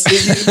 Right.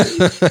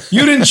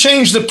 You didn't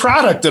change the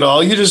product at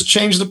all. You just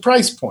changed the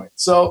price point.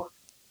 So,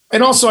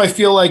 and also I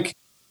feel like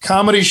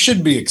comedy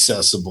should be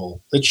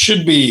accessible. It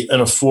should be an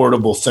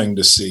affordable thing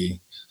to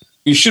see.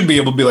 You should be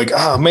able to be like,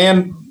 oh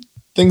man,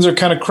 things are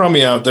kind of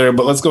crummy out there,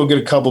 but let's go get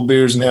a couple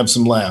beers and have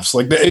some laughs.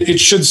 Like it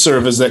should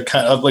serve as that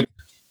kind of like,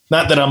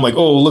 not that I'm like,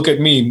 oh, look at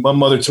me, my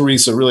Mother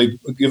Teresa, really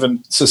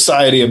giving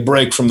society a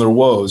break from their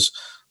woes.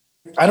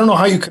 I don't know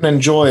how you can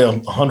enjoy a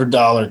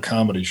 $100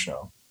 comedy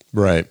show.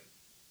 Right.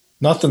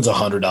 Nothing's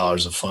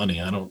 $100 of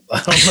funny. I don't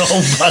know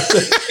about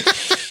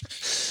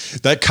that.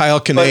 That Kyle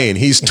Kinane,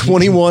 he's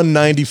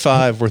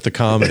 $21.95 worth of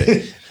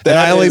comedy. And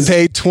I only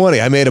paid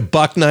 $20. I made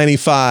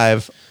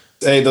 $1.95.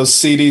 Hey, those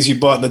CDs you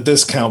bought in the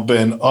discount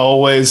bin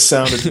always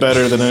sounded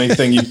better than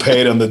anything you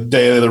paid on the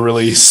day of the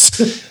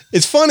release.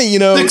 It's funny,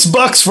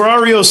 $6 for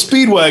REO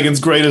Speedwagon's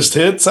greatest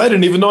hits. I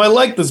didn't even know I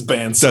liked this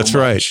band so That's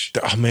much. Right.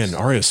 Oh man,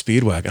 REO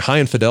Speedwagon,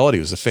 High Infidelity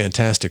was a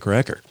fantastic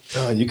record.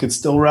 You could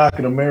still rock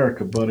in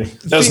America, buddy.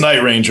 That was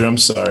Night Ranger. I'm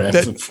sorry.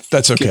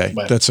 That's okay.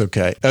 That's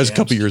okay. That was a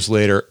couple years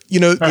later.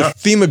 The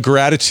theme of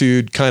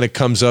gratitude kind of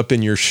comes up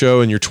in your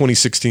show, in your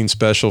 2016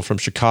 special from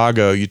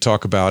Chicago. You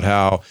talk about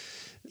how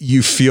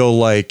you feel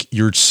like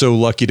you're so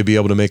lucky to be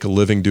able to make a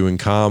living doing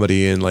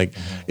comedy. And like,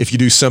 if you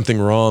do something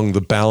wrong, the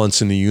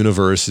balance in the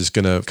universe is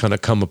going to kind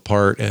of come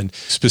apart. And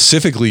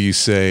specifically you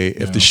say,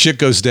 if the shit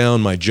goes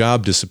down, my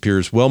job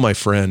disappears. Well, my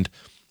friend,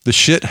 the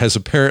shit has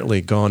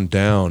apparently gone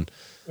down.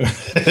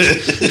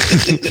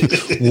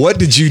 What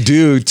did you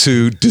do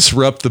to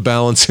disrupt the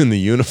balance in the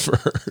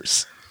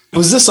universe?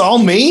 Was this all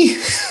me?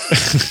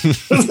 This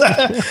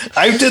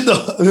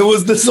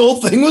whole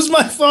thing was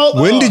my fault.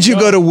 When did you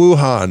go to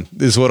Wuhan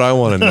is what I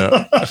want to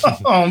know.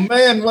 Oh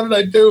man, what did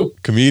I do?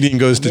 Comedian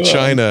goes to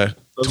China.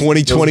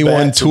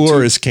 2021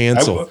 tour is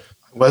canceled.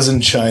 I was in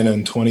China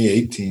in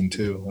 2018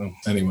 too. Well,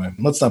 anyway,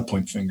 let's not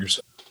point fingers.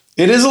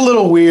 It is a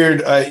little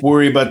weird. I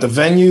worry about the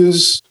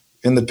venues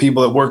and the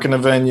people that work in the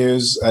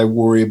venues. I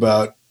worry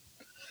about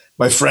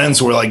my friends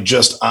who are like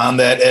just on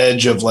that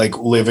edge of like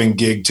living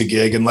gig to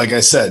gig. And like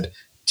I said,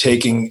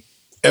 taking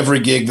every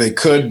gig they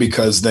could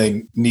because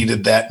they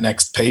needed that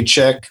next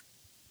paycheck.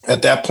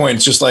 At that point,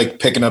 it's just like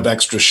picking up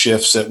extra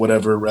shifts at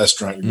whatever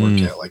restaurant you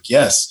work at. Like,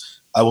 yes,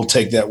 I will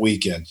take that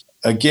weekend.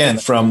 Again,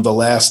 from the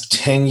last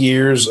 10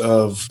 years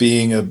of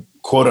being a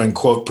quote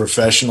unquote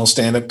professional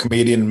stand-up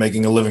comedian and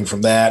making a living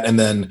from that. And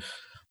then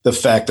the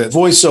fact that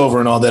voiceover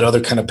and all that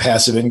other kind of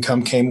passive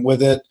income came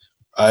with it.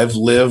 I've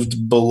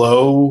lived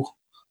below,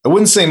 I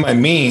wouldn't say my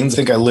means. I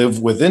think I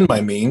live within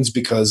my means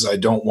because I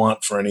don't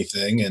want for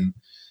anything. And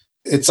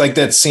it's like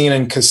that scene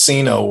in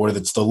Casino where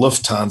it's the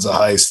Lufthansa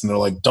heist and they're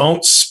like,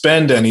 don't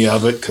spend any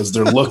of it because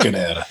they're looking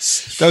at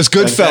us. That was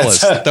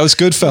Goodfellas. That was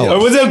Goodfellas.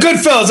 Or was it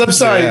Goodfellas? I'm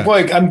sorry. Yeah.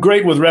 Boy, I'm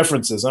great with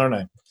references, aren't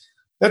I?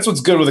 That's what's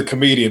good with a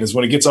comedian is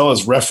when he gets all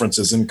his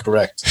references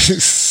incorrect.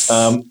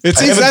 I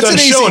haven't done a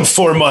show in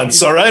 4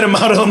 months. All right, I'm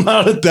a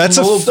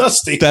little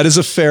dusty. That is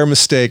a fair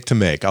mistake to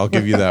make. I'll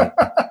give you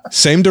that.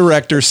 Same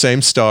director,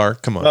 same star.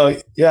 Come on.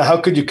 Yeah. How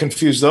could you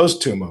confuse those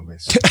two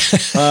movies?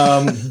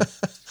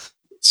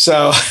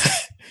 So,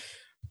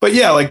 but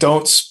yeah, like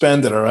don't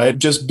spend it. All right.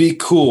 Just be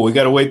cool. We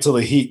got to wait till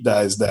the heat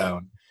dies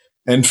down.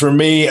 And for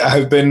me,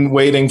 I've been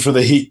waiting for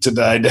the heat to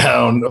die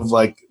down of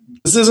like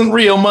This isn't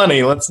real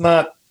money. Let's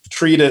not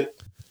treat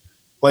it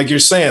like you're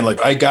saying,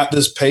 like, I got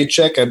this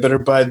paycheck, I better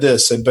buy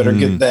this, I better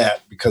get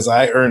that because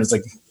I earned. It's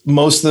like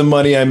most of the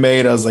money I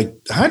made, I was like,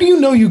 how do you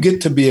know you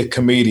get to be a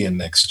comedian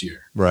next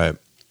year? Right.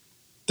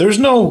 There's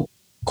no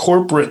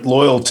corporate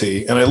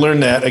loyalty. And I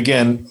learned that,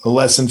 again, a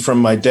lesson from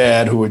my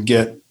dad, who would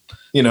get,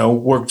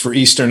 worked for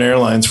Eastern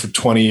Airlines for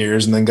 20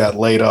 years and then got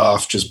laid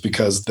off just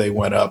because they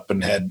went up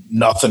and had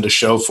nothing to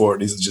show for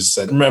it. He just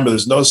said, remember,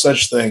 there's no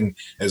such thing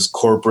as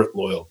corporate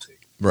loyalty.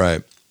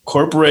 Right.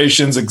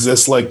 Corporations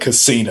exist like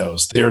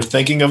casinos. They're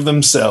thinking of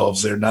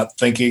themselves. They're not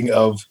thinking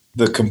of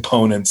the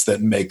components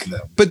that make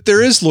them. But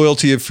there is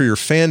loyalty for your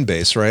fan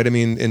base, right? I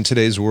mean, in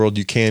today's world,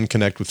 you can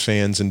connect with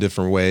fans in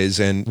different ways.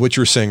 And what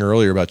you were saying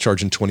earlier about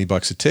charging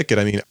 $20 a ticket,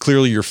 I mean,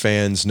 clearly your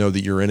fans know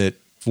that you're in it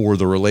for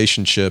the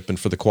relationship and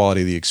for the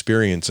quality of the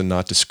experience and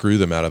not to screw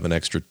them out of an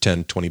extra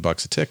 $10,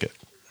 $20 a ticket.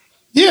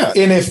 Yeah.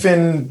 And if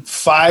in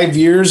 5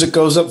 years it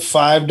goes up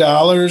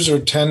 $5 or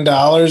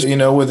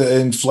 $10, with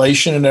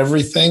inflation and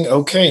everything,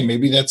 okay,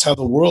 maybe that's how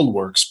the world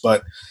works.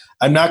 But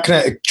I'm not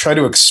going to try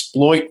to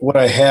exploit what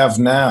I have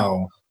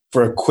now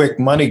for a quick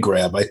money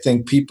grab. I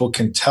think people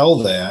can tell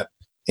that.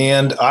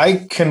 And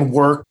I can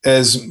work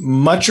as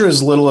much or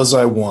as little as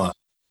I want.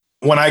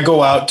 When I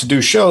go out to do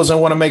shows, I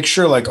want to make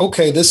sure, like,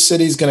 okay, this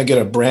city's going to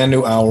get a brand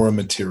new hour of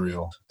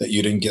material that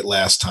you didn't get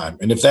last time.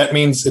 And if that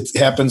means it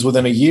happens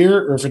within a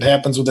year or if it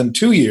happens within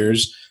 2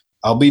 years,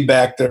 I'll be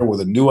back there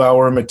with a new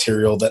hour of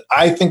material that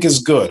I think is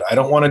good. I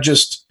don't want to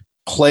just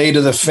play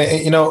to the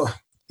fan.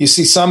 You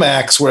see some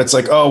acts where it's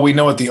like, oh, we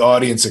know what the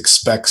audience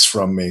expects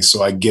from me,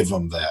 so I give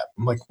them that.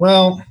 I'm like,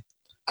 well,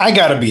 I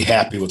got to be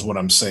happy with what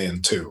I'm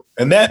saying too.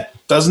 And that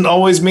doesn't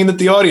always mean that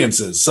the audience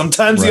is.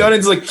 Sometimes the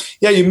audience is like,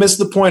 yeah, you missed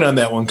the point on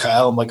that one,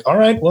 Kyle. I'm like, all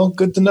right, well,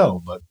 good to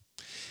know. But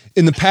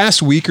in the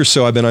past week or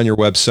so, I've been on your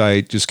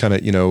website, just kind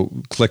of,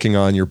 clicking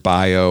on your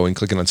bio and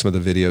clicking on some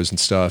of the videos and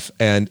stuff.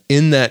 And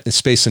in that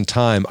space and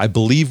time, I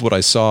believe what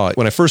I saw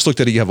when I first looked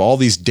at it, you have all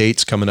these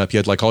dates coming up. You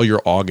had like all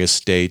your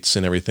August dates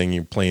and everything.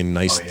 You're playing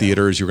nice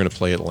theaters. You're going to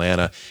play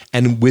Atlanta.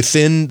 And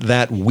within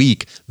that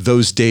week,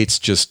 those dates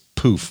just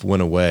poof,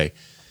 went away.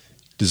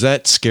 Does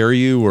that scare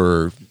you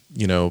or,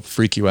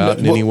 freak you out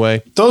in any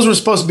way? Those were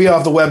supposed to be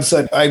off the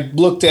website. I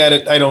looked at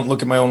it. I don't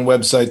look at my own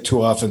website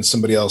too often.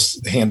 Somebody else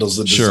handles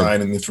the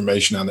design and the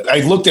information on it.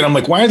 I looked at it. I'm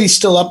like, why are these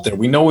still up there?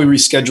 We know we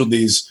rescheduled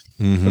these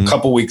a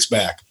couple weeks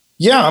back.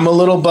 Yeah, I'm a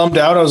little bummed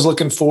out. I was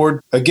looking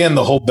forward. Again,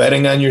 the whole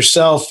betting on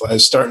yourself. I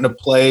was starting to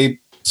play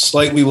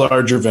slightly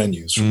larger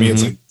venues. For me,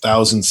 it's like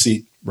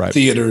 1,000-seat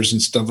theaters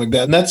and stuff like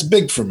that. And that's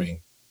big for me.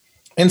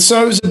 And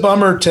so it was a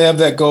bummer to have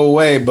that go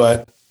away,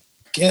 but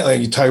again,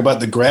 like you talk about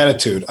the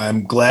gratitude.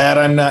 I'm glad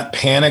I'm not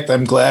panicked.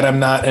 I'm glad I'm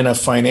not in a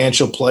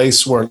financial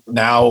place where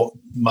now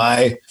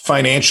my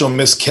financial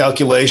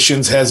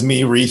miscalculations has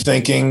me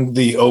rethinking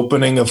the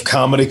opening of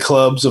comedy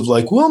clubs of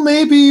like, well,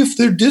 maybe if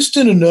they're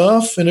distant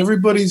enough and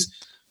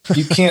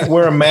you can't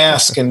wear a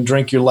mask and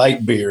drink your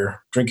light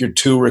beer, drink your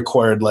 2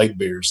 required light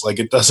beers. Like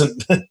it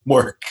doesn't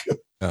work.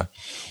 Yeah.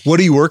 What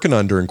are you working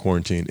on during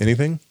quarantine?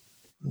 Anything?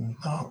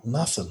 No,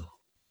 nothing.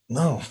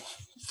 No,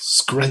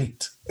 it's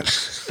great.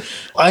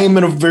 I am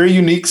in a very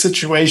unique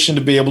situation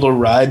to be able to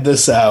ride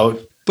this out.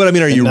 But I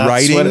mean, are you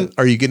writing?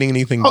 Are you getting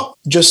anything? Oh,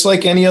 just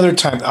like any other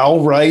time.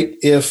 I'll write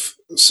if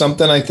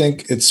something I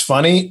think it's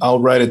funny, I'll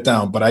write it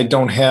down. But I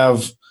don't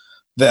have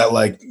that,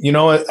 like,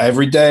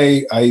 every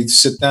day I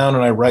sit down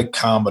and I write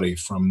comedy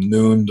from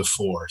noon to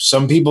 4.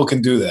 Some people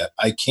can do that.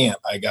 I can't.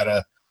 I got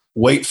to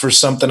wait for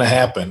something to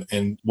happen.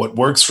 And what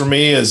works for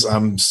me is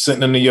I'm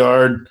sitting in the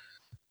yard,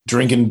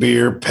 drinking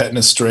beer, petting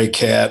a stray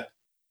cat.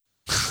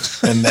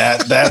 And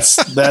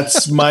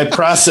that's my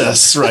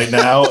process right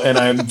now, and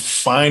I'm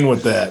fine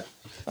with that.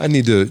 I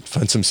need to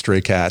find some stray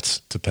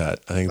cats to pet.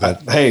 I think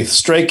that. Hey,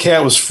 stray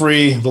cat was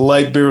free. The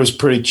light beer was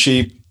pretty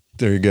cheap.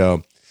 There you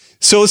go.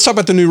 So let's talk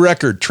about the new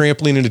record,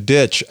 "Trampoline in a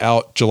Ditch,"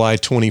 out July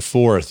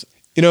 24th.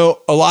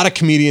 A lot of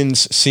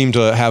comedians seem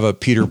to have a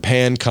Peter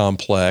Pan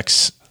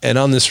complex, and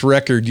on this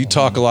record, you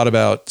talk a lot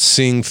about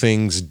seeing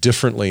things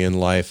differently in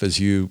life as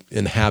you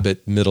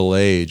inhabit middle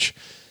age.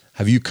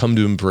 Have you come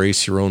to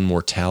embrace your own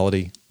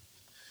mortality?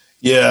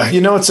 Yeah.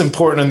 What's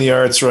important in the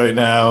arts right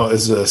now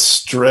is a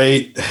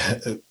straight,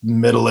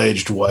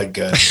 middle-aged white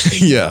guy.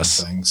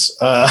 Yes. Things.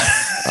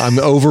 I'm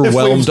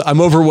overwhelmed. I'm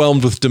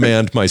overwhelmed with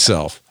demand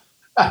myself.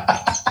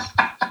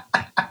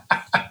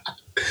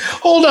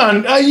 Hold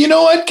on. You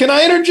know what? Can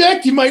I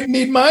interject? You might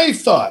need my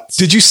thoughts.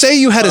 Did you say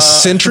you had a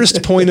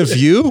centrist point of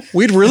view?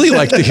 We'd really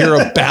like to hear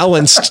a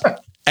balanced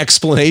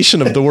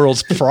explanation of the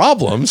world's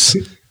problems.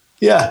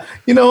 Yeah.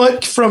 You know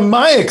what? From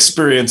my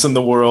experience in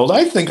the world,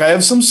 I think I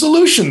have some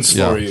solutions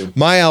for you.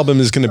 My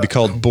album is going to be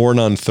called Born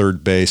on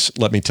Third Base.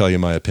 Let me tell you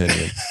my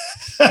opinion.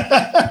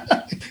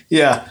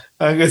 Yeah.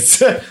 I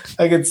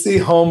could see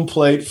home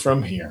plate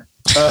from here.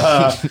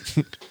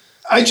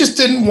 I just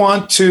didn't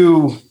want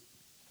to.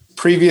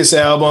 Previous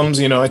albums,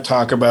 I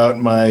talk about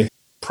my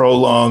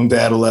prolonged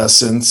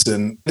adolescence.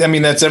 And I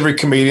mean, that's every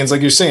comedian's,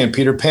 like you're saying,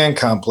 Peter Pan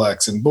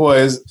complex. And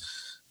boys,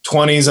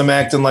 20s, I'm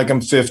acting like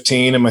I'm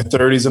 15. In my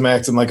 30s, I'm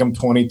acting like I'm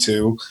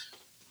 22.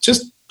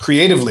 just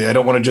creatively, I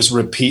don't want to just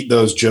repeat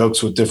those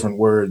jokes with different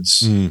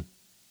words.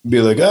 Be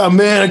like, oh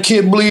man, I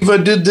can't believe I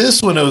did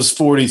this when I was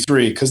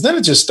 43. Because then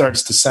it just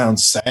starts to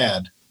sound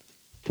sad.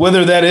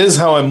 Whether that is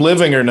how I'm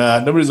living or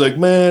not. Nobody's like,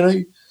 man,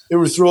 you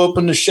ever throw up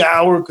in the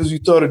shower because you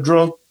thought a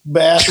drunk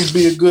bath would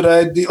be a good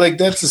idea? Like,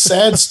 that's a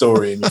sad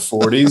story in your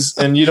 40s.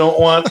 And you don't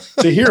want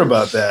to hear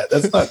about that.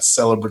 That's not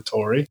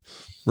celebratory.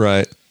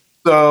 Right.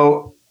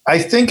 So I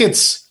think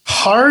it's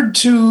hard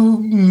to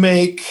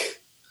make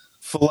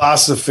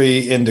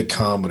philosophy into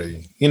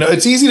comedy.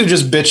 It's easy to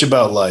just bitch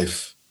about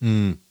life.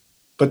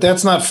 But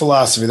that's not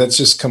philosophy. That's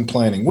just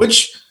complaining,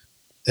 which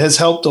has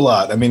helped a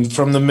lot. I mean,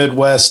 from the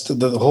Midwest,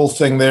 the whole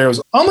thing there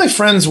was all my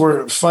friends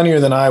were funnier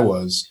than I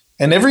was.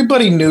 And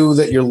everybody knew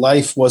that your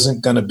life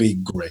wasn't going to be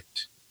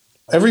great.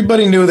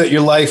 Everybody knew that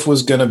your life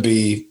was going to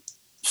be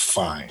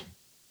fine.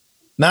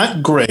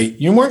 Not great.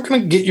 You weren't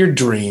going to get your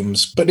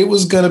dreams, but it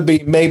was going to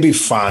be maybe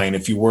fine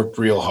if you worked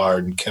real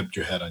hard and kept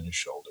your head on your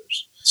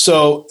shoulders.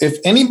 So if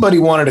anybody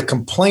wanted to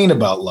complain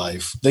about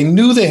life, they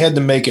knew they had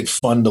to make it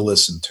fun to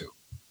listen to.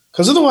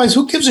 Because otherwise,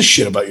 who gives a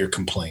shit about your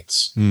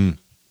complaints?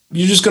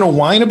 You're just going to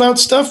whine about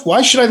stuff?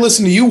 Why should I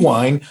listen to you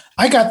whine?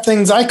 I got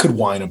things I could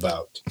whine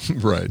about.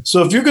 Right.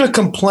 So if you're going to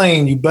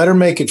complain, you better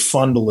make it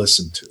fun to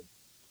listen to.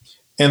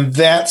 And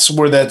that's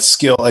where that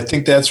skill, I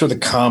think that's where the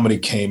comedy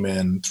came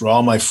in through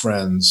all my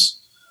friends.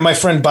 My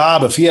friend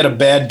Bob, if he had a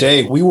bad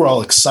day, we were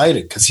all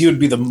excited because he would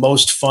be the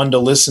most fun to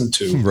listen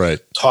to. Right.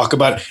 Talk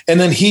about it. And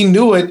then he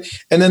knew it.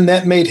 And then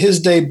that made his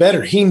day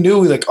better. He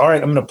knew, like, all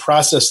right, I'm going to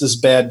process this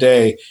bad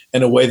day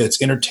in a way that's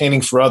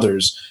entertaining for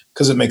others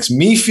because it makes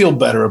me feel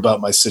better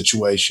about my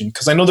situation.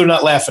 Because I know they're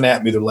not laughing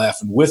at me, they're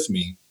laughing with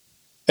me.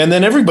 And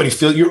then everybody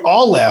feels you're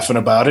all laughing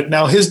about it.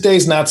 Now his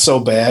day's not so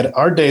bad.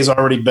 Our day's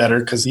already better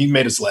because he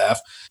made us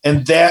laugh.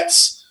 And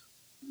that's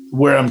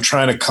where I'm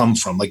trying to come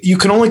from. Like, you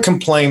can only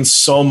complain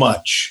so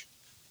much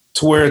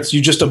to where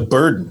you're just a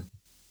burden.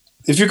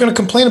 If you're going to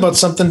complain about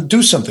something,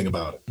 do something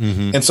about it.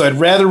 And so I'd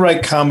rather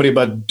write comedy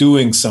about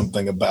doing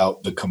something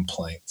about the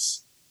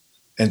complaints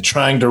and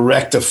trying to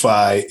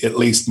rectify at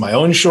least my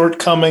own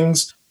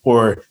shortcomings.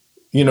 Or,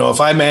 if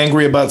I'm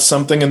angry about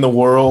something in the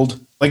world,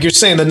 like you're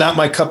saying, the not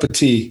my cup of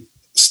tea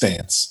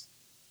stance.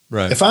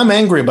 Right. If I'm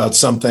angry about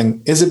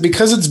something, is it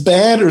because it's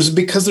bad or is it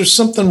because there's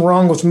something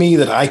wrong with me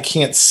that I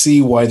can't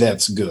see why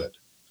that's good?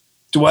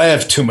 Do I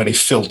have too many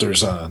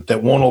filters on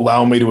that won't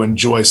allow me to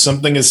enjoy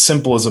something as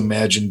simple as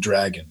Imagine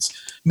Dragons?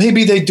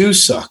 Maybe they do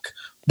suck,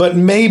 but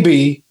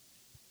maybe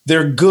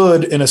they're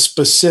good in a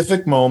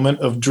specific moment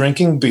of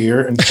drinking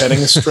beer and petting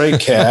a stray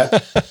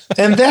cat.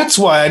 And that's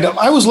why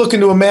I was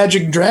looking to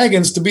Imagine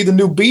Dragons to be the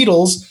new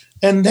Beatles,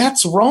 and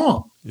that's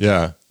wrong.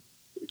 Yeah.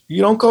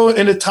 You don't go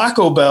into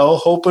Taco Bell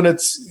hoping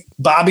it's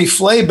Bobby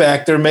Flay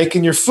back there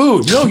making your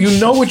food. No, you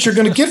know what you're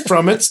going to get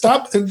from it.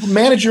 Stop and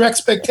manage your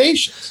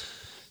expectations.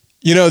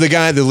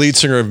 The lead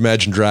singer of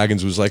Imagine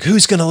Dragons was like,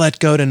 who's going to let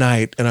go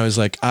tonight? And I was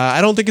like,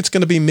 I don't think it's going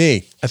to be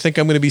me. I think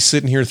I'm going to be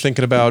sitting here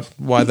thinking about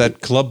why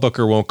that club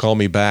booker won't call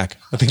me back.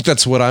 I think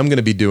that's what I'm going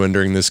to be doing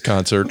during this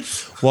concert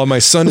while my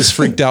son is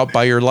freaked out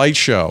by your light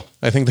show.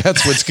 I think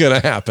that's what's going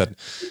to happen.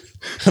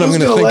 And I'm going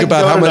to think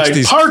about how much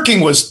these parking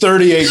was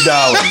 $38.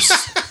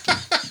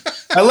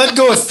 I let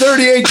go of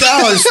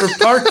 $38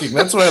 for parking.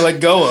 That's what I let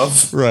go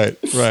of. Right.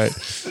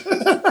 That's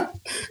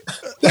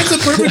a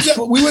perfect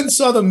example. We went and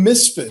saw the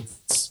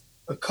Misfits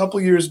a couple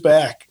years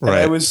back. And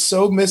I was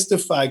so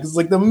mystified because,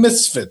 like, the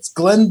Misfits,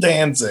 Glenn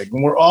Danzig,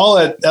 and we're all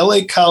at LA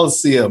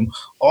Coliseum,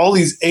 all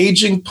these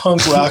aging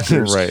punk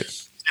rockers. Right.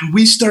 And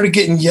we started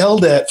getting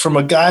yelled at from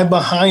a guy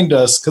behind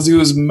us because he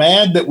was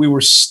mad that we were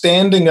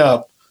standing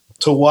up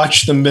to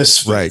watch the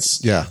Misfits. Right.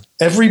 Yeah.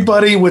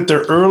 Everybody with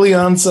their early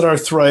onset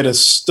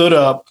arthritis stood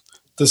up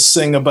to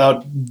sing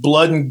about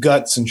blood and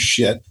guts and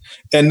shit.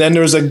 And then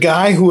there was a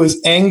guy who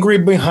was angry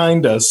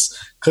behind us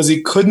because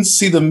he couldn't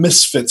see the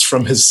Misfits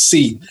from his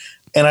seat.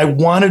 And I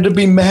wanted to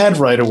be mad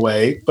right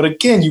away. But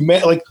again,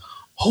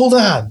 hold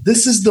on.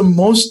 This is the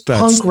most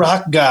punk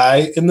rock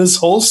guy in this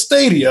whole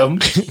stadium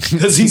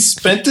because he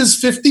spent his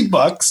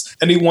 $50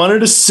 and he wanted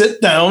to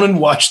sit down and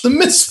watch the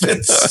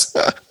Misfits.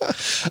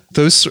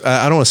 Those,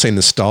 I don't want to say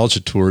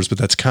nostalgia tours, but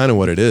that's kind of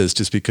what it is,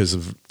 just because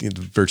of the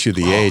virtue of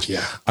the age.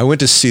 Yeah. I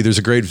went to see, there's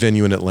a great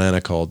venue in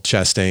Atlanta called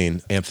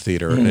Chastain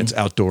Amphitheater, and it's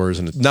outdoors,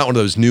 and it's not one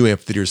of those new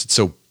amphitheaters that's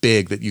so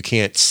big that you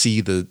can't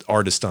see the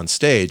artist on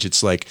stage.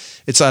 It's like,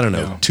 I don't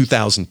know,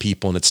 2,000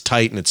 people, and it's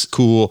tight and it's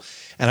cool.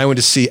 And I went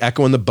to see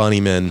Echo and the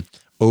Bunnymen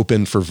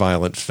open for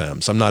Violent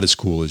Femmes. I'm not as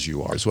cool as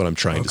you are, is what I'm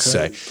trying to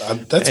say.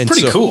 That's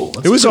pretty cool.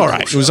 It was all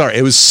right. It was all right.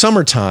 It was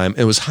summertime.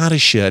 It was hot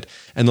as shit.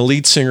 And the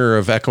lead singer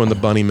of Echo and the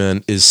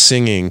Bunnymen is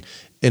singing,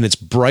 and it's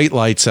bright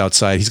lights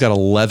outside. He's got a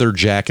leather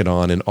jacket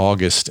on in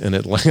August in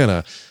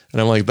Atlanta. And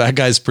I'm like, that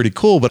guy's pretty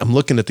cool. But I'm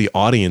looking at the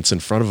audience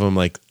in front of him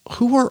like,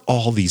 who are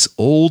all these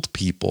old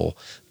people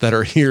that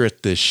are here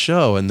at this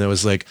show? And there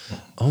was like,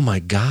 oh my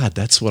God,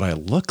 that's what I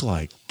look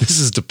like. This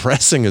is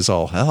depressing as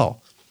all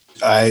hell.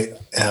 I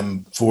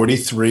am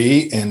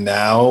 43, and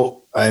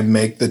now I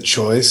make the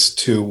choice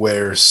to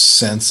wear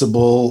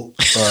sensible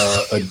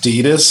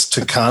Adidas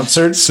to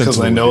concerts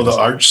because I know the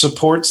arch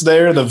support's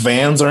there. The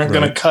Vans aren't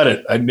going to cut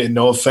it. I mean,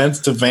 no offense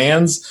to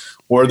Vans,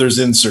 or there's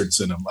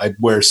inserts in them. I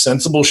wear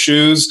sensible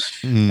shoes,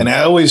 and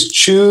I always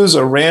choose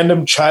a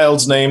random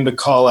child's name to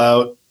call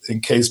out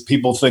in case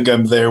people think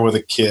I'm there with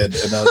a kid.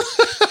 And I'll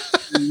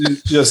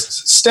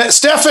just,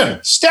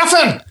 Stefan,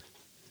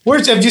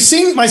 have you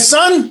seen my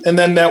son? And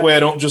then that way I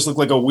don't just look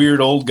like a weird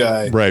old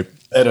guy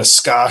at a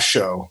ska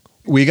show.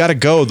 We got to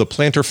go. The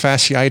plantar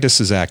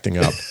fasciitis is acting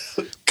up.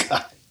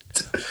 God.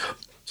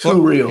 Too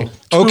real,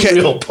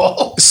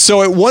 Paul.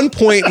 So at one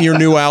point in your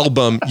new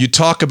album, you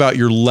talk about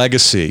your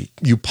legacy.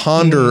 You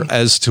ponder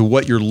as to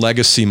what your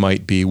legacy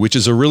might be, which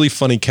is a really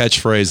funny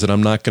catchphrase that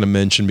I'm not going to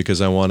mention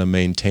because I want to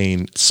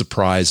maintain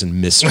surprise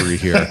and mystery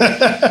here.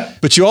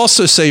 But you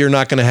also say you're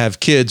not going to have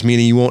kids,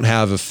 meaning you won't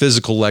have a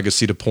physical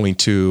legacy to point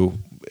to,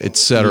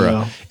 etc.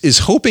 Yeah. Is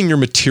hoping your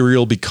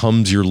material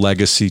becomes your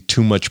legacy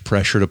too much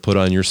pressure to put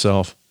on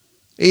yourself?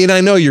 And I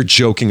know you're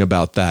joking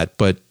about that,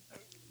 but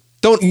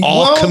don't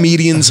all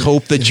comedians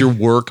hope that your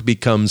work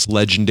becomes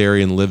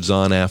legendary and lives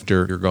on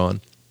after you're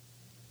gone?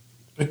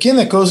 Again,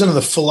 that goes into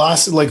the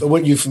philosophy, like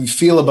what you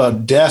feel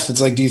about death.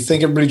 It's like, do you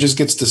think everybody just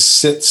gets to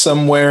sit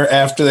somewhere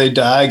after they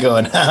die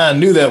going, I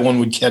knew that one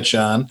would catch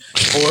on?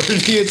 Or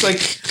it's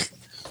like,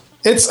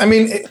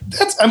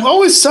 I'm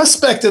always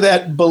suspect of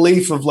that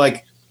belief of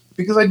like,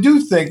 because I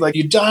do think like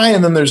you die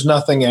and then there's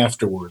nothing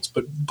afterwards.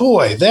 But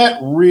boy, that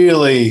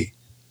really,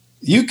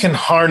 you can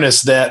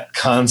harness that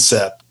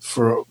concept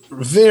for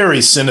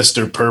very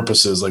sinister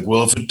purposes. Like,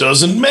 well, if it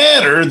doesn't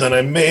matter, then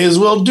I may as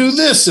well do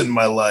this in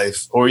my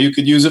life. Or you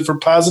could use it for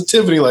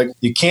positivity. Like,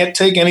 you can't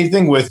take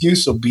anything with you,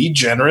 so be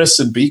generous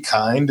and be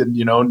kind. And,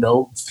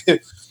 no.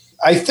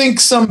 I think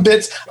some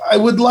bits I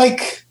would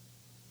like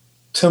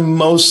to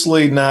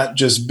mostly not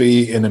just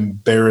be an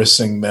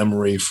embarrassing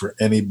memory for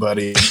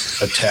anybody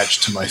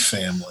attached to my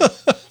family.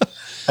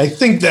 I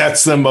think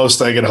that's the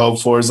most I could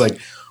hope for is like,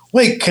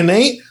 wait,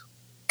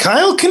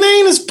 Kyle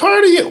Kinane is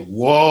part of you.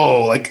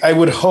 Whoa. Like, I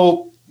would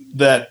hope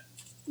that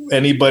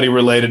anybody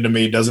related to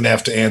me doesn't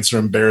have to answer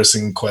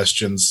embarrassing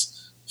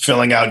questions,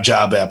 filling out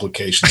job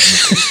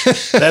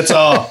applications. That's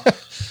all.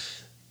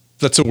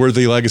 That's a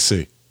worthy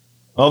legacy.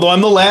 Although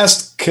I'm the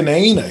last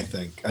Kinane, I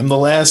think. I'm the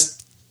last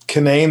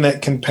Kinane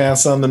that can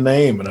pass on the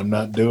name, and I'm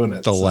not doing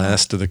it. The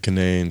last of the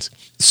Kinanes.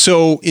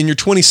 So in your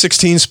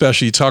 2016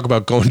 special, you talk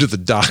about going to the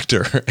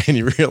doctor, and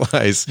you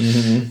realize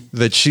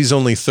that she's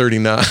only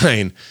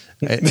 39.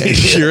 And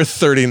you're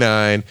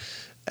 39,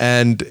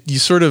 and you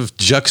sort of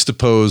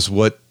juxtapose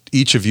what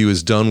each of you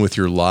has done with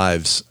your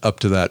lives up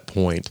to that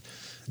point.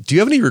 Do you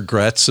have any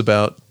regrets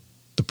about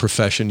the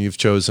profession you've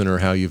chosen or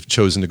how you've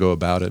chosen to go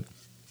about it?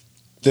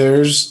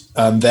 There's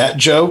that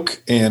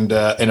joke and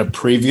a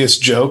previous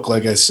joke,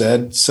 like I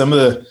said,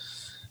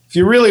 if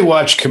you really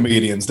watch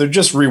comedians, they're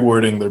just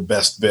rewording their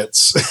best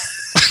bits.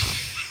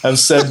 I've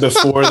said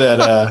before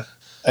that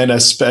in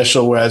a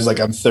special where I was like,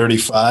 I'm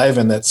 35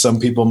 and that some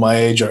people my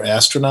age are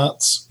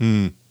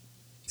astronauts.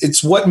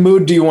 It's what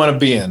mood do you want to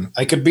be in?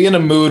 I could be in a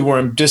mood where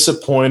I'm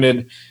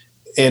disappointed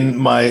in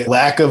my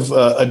lack of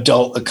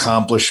adult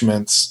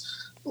accomplishments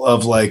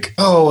of like,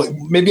 oh,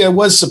 maybe I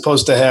was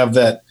supposed to have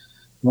that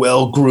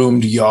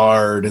well-groomed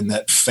yard and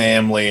that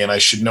family and I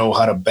should know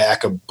how to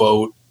back a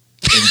boat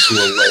into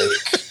a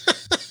lake.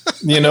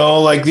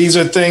 Like these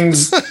are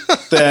things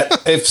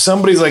that if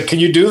somebody's like, can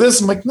you do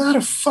this? I'm like, not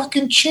a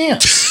fucking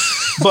chance.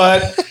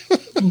 But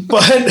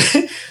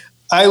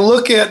I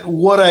look at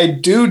what I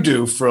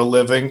do for a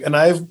living, and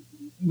I've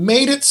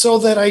made it so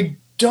that I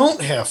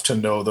don't have to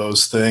know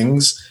those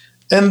things.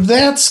 And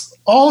that's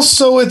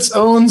also its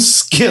own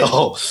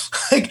skill.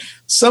 Like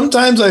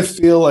sometimes I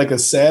feel like a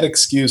sad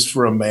excuse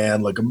for a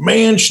man, like a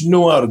man should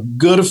know how to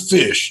gut a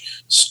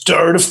fish,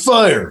 start a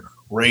fire,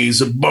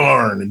 raise a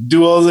barn, and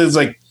do all this.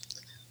 Like,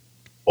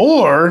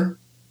 or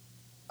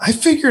I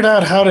figured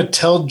out how to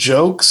tell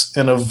jokes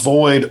and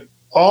avoid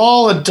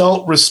all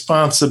adult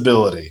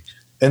responsibility.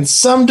 And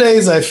some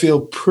days I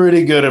feel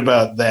pretty good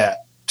about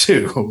that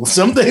too.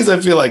 Some days I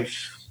feel like,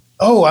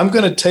 oh, I'm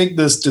going to take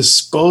this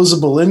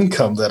disposable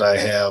income that I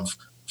have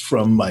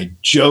from my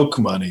joke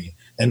money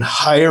and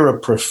hire a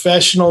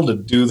professional to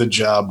do the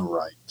job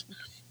right.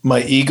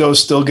 My ego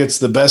still gets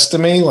the best of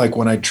me. Like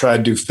when I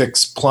tried to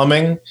fix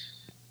plumbing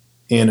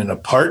in an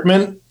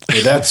apartment,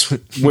 that's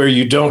where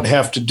you don't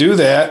have to do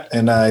that.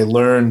 And I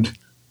learned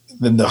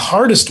in the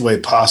hardest way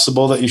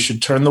possible that you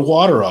should turn the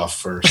water off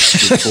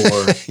first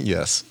before.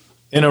 Yes.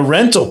 In a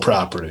rental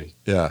property.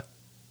 Yeah.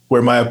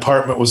 Where my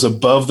apartment was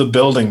above the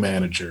building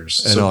managers.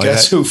 And so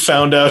guess who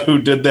found out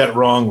who did that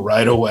wrong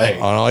right away?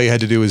 All you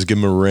had to do was give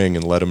them a ring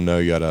and let them know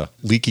you had a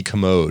leaky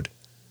commode.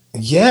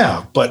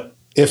 Yeah, but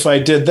if I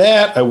did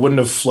that, I wouldn't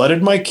have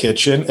flooded my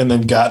kitchen and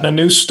then gotten a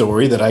new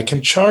story that I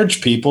can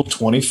charge people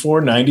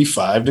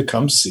 $24.95 to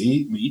come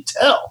see me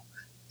tell.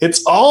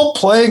 It's all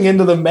playing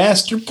into the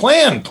master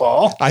plan,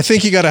 Paul. I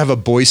think you got to have a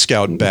Boy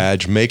Scout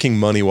badge, making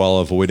money while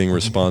avoiding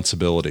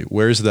responsibility.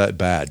 Where's that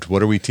badge?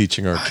 What are we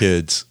teaching our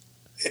kids?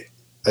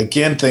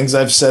 again, things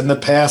I've said in the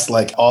past,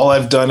 like all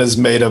I've done is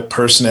made a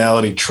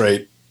personality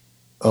trait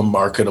a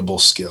marketable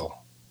skill.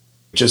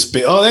 Just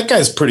be, oh, that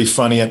guy's pretty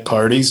funny at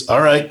parties.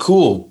 All right,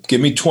 cool. Give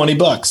me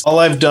 $20. All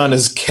I've done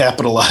is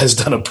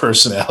capitalized on a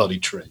personality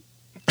trait.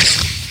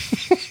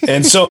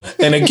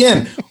 And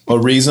again, a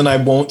reason I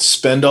won't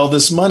spend all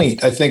this money.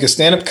 I think a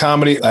stand-up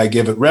comedy, I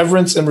give it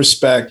reverence and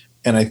respect.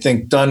 And I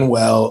think done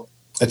well,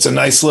 it's a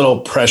nice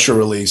little pressure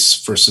release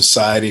for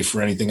society,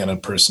 for anything on a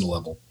personal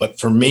level. But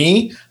for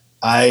me,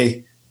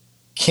 I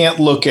can't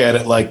look at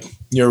it like,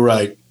 you're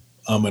right,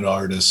 I'm an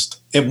artist.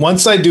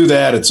 Once I do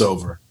that, it's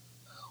over.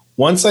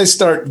 Once I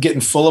start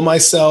getting full of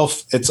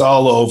myself, it's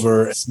all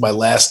over. It's my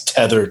last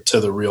tether to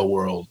the real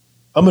world.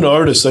 I'm an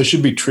artist. I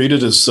should be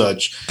treated as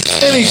such.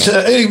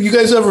 Hey, you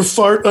guys ever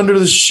fart under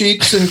the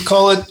sheets and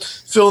call it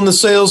filling the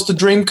sails to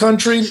dream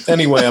country?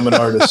 Anyway, I'm an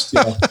artist.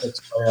 Yeah, that's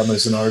who I am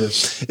as an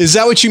artist. Is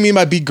that what you mean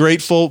by be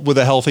grateful with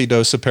a healthy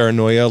dose of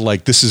paranoia?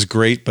 Like, this is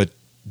great, but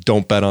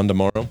don't bet on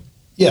tomorrow?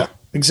 Yeah,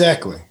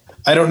 exactly.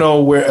 I don't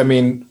know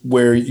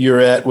where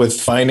you're at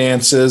with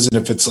finances, and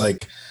if it's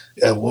like,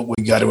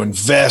 we got to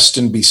invest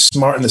and be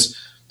smart in this.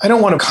 I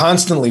don't want to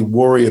constantly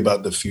worry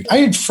about the future. I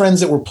had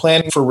friends that were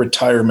planning for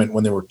retirement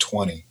when they were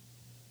 20.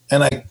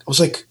 And I was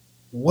like,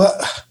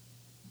 what?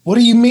 What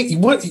do you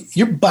mean?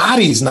 Your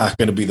body's not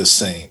going to be the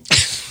same.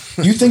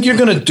 You think you're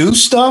going to do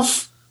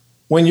stuff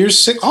when you're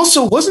sick?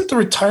 Also, wasn't the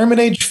retirement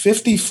age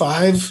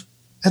 55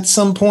 at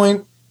some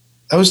point?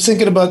 I was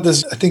thinking about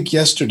this, I think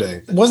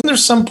yesterday. Wasn't there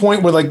some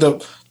point where like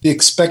the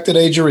expected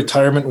age of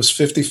retirement was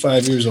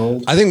 55 years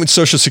old? I think when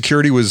Social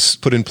Security was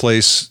put in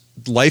place,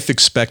 life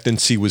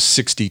expectancy was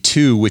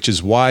 62, which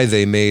is why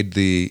they made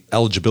the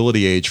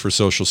eligibility age for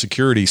Social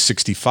Security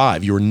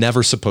 65. You were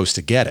never supposed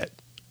to get it.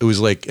 It was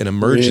like an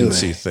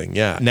emergency thing.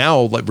 Yeah.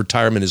 Now, like,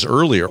 retirement is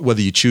earlier,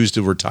 whether you choose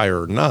to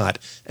retire or not,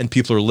 and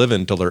people are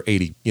living until they're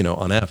 80,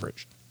 on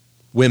average.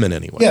 Women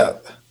anyway. Yeah.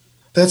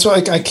 That's why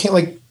I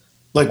can't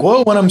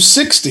well, when I'm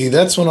 60,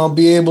 that's when I'll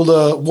be able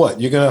to, what?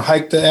 You're going to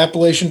hike the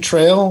Appalachian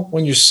Trail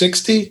when you're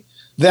 60?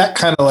 That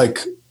kind of like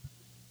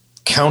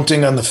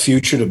counting on the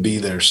future to be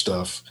there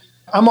stuff.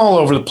 I'm all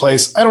over the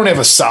place. I don't have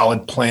a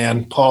solid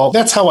plan, Paul.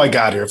 That's how I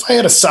got here. If I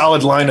had a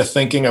solid line of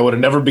thinking, I would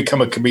have never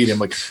become a comedian.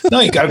 Like, no,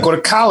 you got to go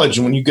to college.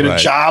 And when you get a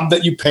job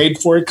that you paid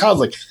for at college,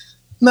 like,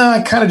 no,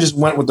 I kind of just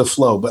went with the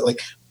flow. But like,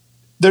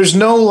 there's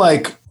no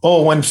like,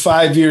 oh, in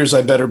 5 years,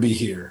 I better be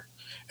here.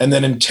 And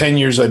then in 10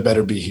 years, I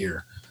better be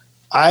here.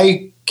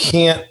 I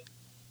can't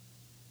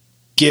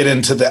get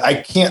into that. I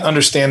can't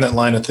understand that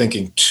line of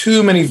thinking.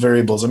 Too many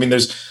variables. I mean,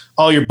 there's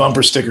all your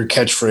bumper sticker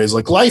catchphrase,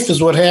 like life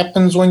is what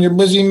happens when you're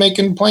busy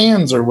making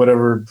plans, or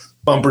whatever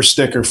bumper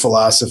sticker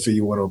philosophy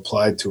you want to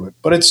apply to it.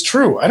 But it's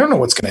true. I don't know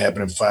what's going to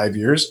happen in 5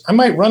 years. I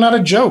might run out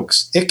of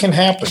jokes. It can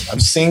happen.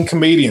 I've seen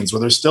comedians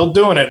where they're still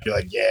doing it. You're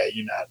like, yeah,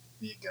 you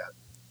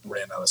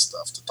ran out of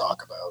stuff to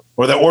talk about,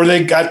 or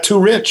they got too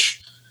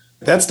rich.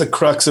 That's the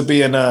crux of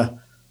being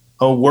a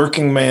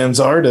working man's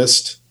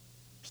artist,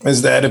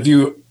 is that if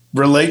you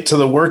relate to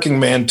the working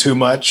man too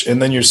much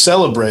and then you're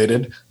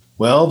celebrated,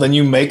 well, then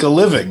you make a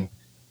living.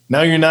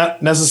 Now you're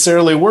not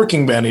necessarily a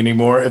working man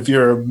anymore. If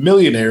you're a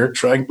millionaire,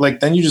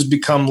 then you just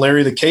become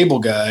Larry the Cable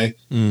Guy,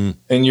 and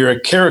you're a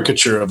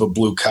caricature of a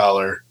blue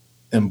collar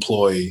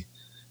employee,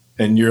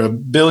 and you're a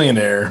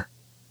billionaire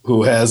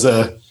who has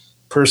a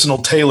personal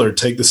tailor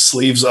take the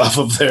sleeves off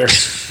of their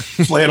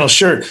flannel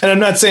shirt. And I'm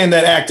not saying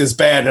that act is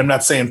bad. I'm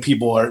not saying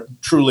people are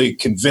truly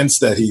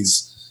convinced that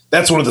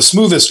that's one of the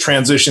smoothest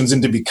transitions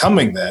into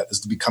becoming that, is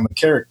to become a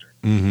character.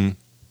 Mm-hmm.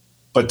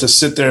 But to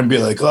sit there and be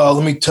like, oh,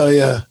 let me tell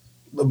you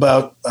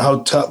about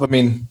how tough. I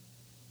mean,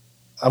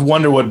 I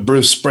wonder what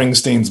Bruce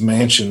Springsteen's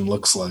mansion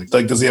looks like.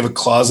 Like, does he have a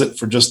closet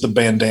for just the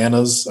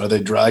bandanas? Are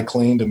they dry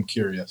cleaned? I'm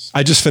curious.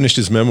 I just finished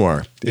his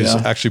memoir. It's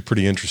actually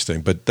pretty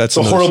interesting, but that's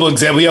a horrible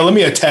example. Yeah, let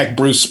me attack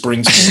Bruce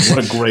Springsteen.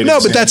 What a great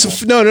example. But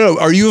that's no.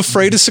 Are you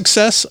afraid of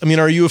success? I mean,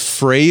 are you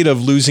afraid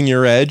of losing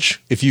your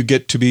edge if you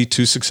get to be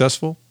too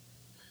successful?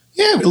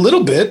 Yeah, a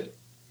little bit.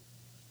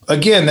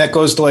 Again, that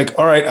goes to like,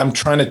 all right, I'm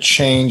trying to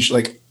change.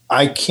 Like,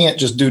 I can't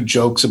just do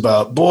jokes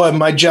about, boy,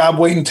 my job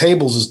waiting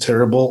tables is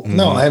terrible. Mm-hmm.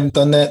 No, I haven't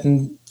done that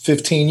in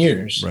 15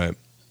 years. Right.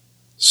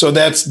 So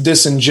that's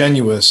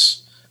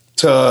disingenuous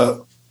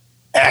to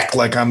act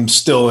like I'm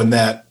still in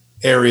that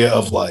area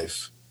of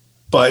life.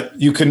 But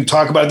you can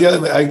talk about the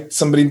other.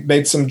 Somebody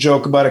made some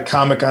joke about a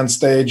comic on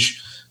stage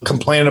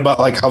complaining about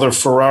like how their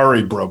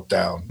Ferrari broke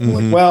down. Mm-hmm.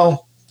 Like,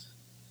 well,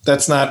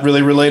 that's not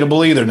really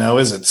relatable either now,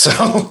 is it?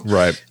 So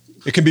right.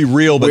 It can be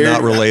real, but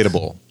not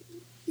relatable.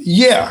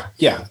 Yeah.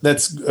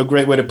 That's a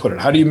great way to put it.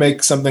 How do you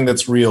make something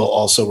that's real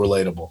also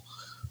relatable?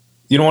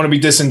 You don't want to be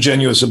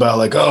disingenuous about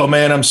like, oh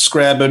man, I'm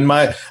scrapping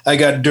I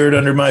got dirt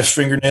under my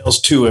fingernails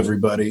too,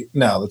 everybody.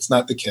 No, that's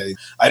not the case.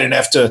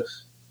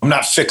 I'm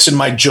not fixing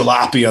my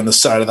jalopy on the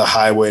side of the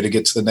highway to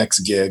get to the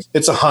next gig.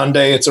 It's a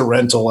Hyundai, it's a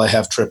rental. I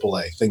have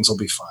AAA. Things will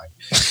be fine.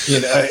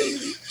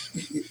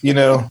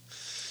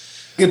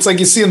 It's like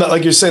you see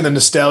like you're saying, the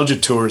nostalgia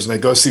tours, and they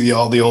go see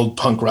all the old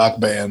punk rock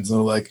bands, and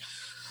they're like,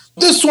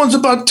 this one's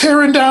about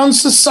tearing down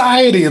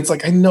society. It's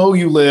like, I know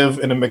you live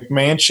in a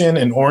McMansion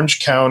in Orange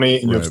County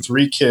and you have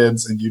 3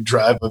 kids and you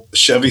drive a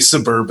Chevy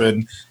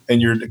Suburban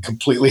and you're a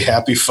completely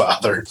happy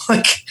father.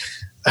 Like,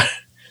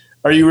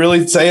 are you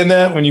really saying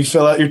that when you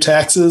fill out your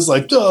taxes?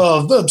 Like,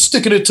 oh, I'm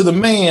sticking it to the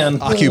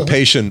man.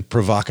 Occupation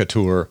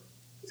provocateur.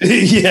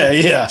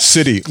 Yeah.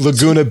 City,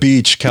 Laguna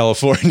Beach,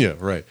 California.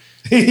 Right.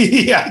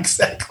 Yeah,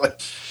 exactly.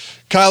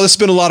 Kyle, it's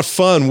been a lot of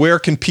fun. Where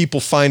can people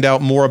find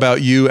out more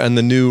about you and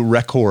the new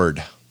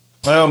record?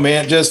 Oh,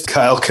 man, just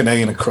Kyle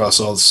Kinane across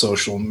all the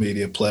social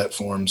media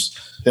platforms.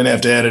 Didn't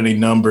have to add any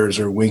numbers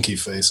or winky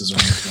faces or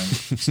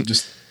anything. So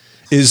just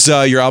Is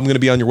your album going to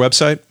be on your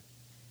website?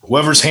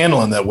 Whoever's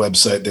handling that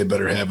website, they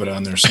better have it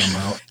on there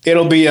somehow.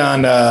 It'll be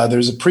on,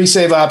 there's a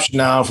pre-save option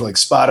now for like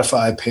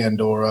Spotify,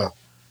 Pandora.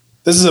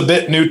 This is a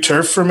bit new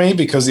turf for me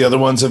because the other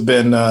ones have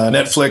been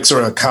Netflix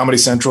or a Comedy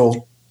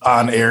Central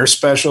on-air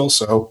special.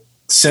 So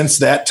since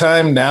that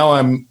time, now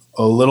I'm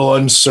a little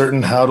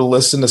uncertain how to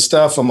listen to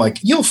stuff. I'm like,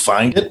 you'll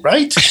find it,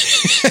 right?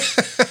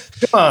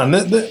 Come on.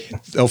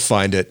 They'll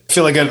find it. I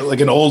feel like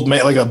an old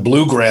man, like a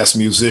bluegrass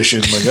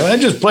musician. Like, I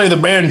just play the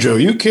banjo.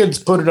 You kids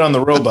put it on the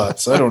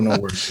robots. I don't know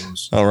where it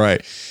goes. All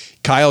right.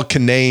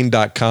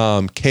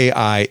 KyleKinane.com,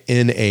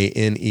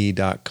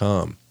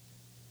 KINANE.com.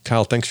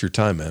 Kyle, thanks for your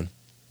time, man.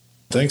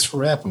 Thanks for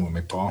rapping with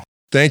me, Paul.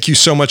 Thank you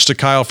so much to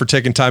Kyle for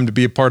taking time to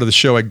be a part of the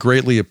show. I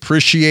greatly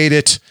appreciate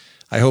it.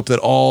 I hope that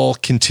all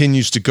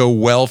continues to go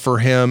well for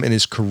him in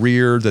his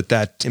career,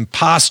 that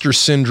imposter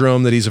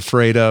syndrome that he's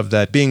afraid of,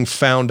 that being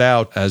found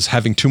out as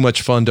having too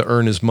much fun to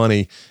earn his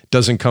money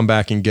doesn't come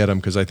back and get him,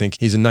 because I think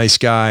he's a nice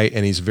guy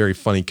and he's a very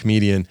funny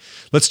comedian.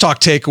 Let's talk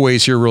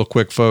takeaways here real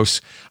quick,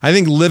 folks. I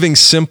think living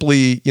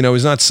simply,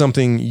 is not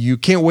something you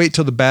can't wait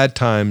till the bad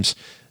times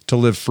to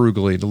live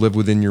frugally, to live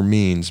within your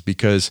means,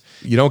 because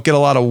you don't get a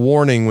lot of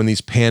warning when these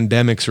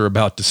pandemics are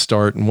about to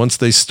start. And once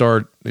they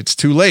start, it's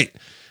too late.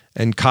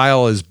 And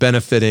Kyle is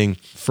benefiting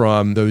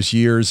from those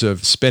years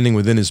of spending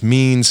within his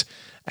means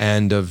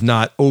and of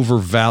not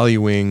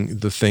overvaluing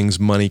the things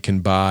money can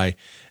buy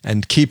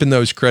and keeping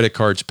those credit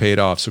cards paid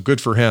off. So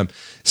good for him.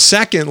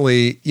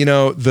 Secondly,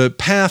 the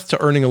path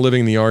to earning a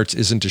living in the arts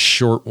isn't a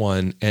short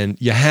one, and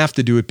you have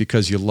to do it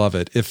because you love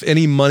it. If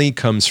any money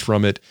comes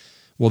from it,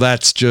 well,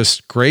 that's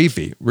just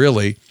gravy,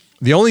 really.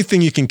 The only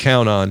thing you can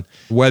count on,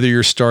 whether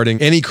you're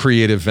starting any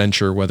creative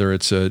venture, whether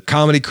it's a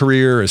comedy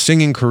career, a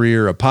singing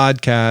career, a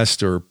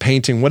podcast, or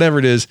painting, whatever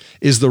it is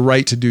the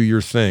right to do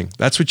your thing.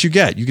 That's what you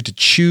get. You get to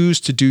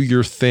choose to do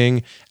your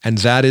thing, and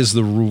that is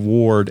the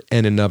reward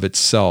in and of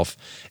itself.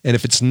 And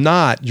if it's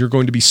not, you're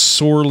going to be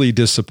sorely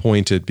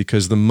disappointed,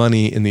 because the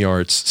money in the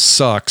arts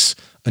sucks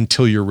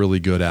until you're really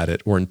good at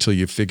it, or until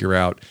you figure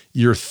out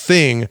your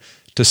thing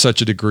to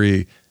such a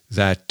degree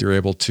that you're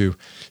able to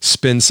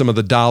spend some of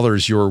the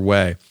dollars your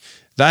way.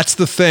 That's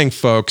the thing,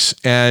 folks.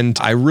 And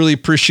I really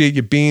appreciate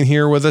you being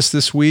here with us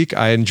this week.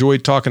 I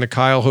enjoyed talking to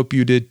Kyle. Hope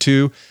you did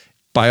too.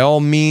 By all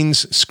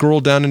means,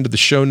 scroll down into the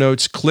show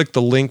notes, click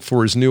the link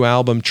for his new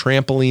album,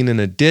 Trampoline in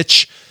a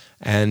Ditch,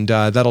 and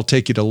that'll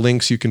take you to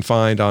links you can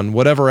find on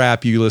whatever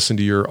app you listen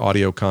to your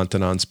audio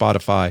content on,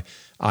 Spotify,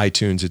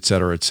 iTunes, et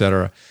cetera, et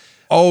cetera.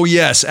 Oh,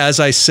 yes, as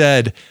I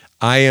said,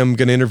 I am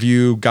going to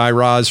interview Guy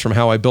Raz from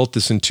How I Built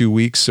This in 2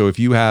 weeks. So if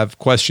you have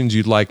questions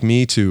you'd like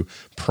me to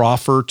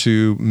proffer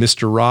to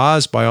Mr.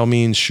 Raz, by all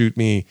means, shoot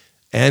me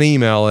an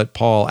email at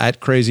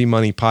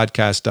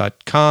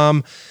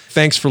paul@crazymoneypodcast.com.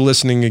 Thanks for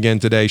listening again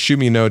today. Shoot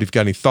me a note if you've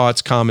got any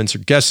thoughts, comments, or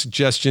guest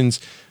suggestions.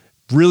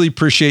 Really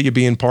appreciate you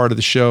being part of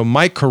the show.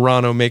 Mike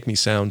Carano, make me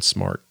sound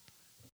smart.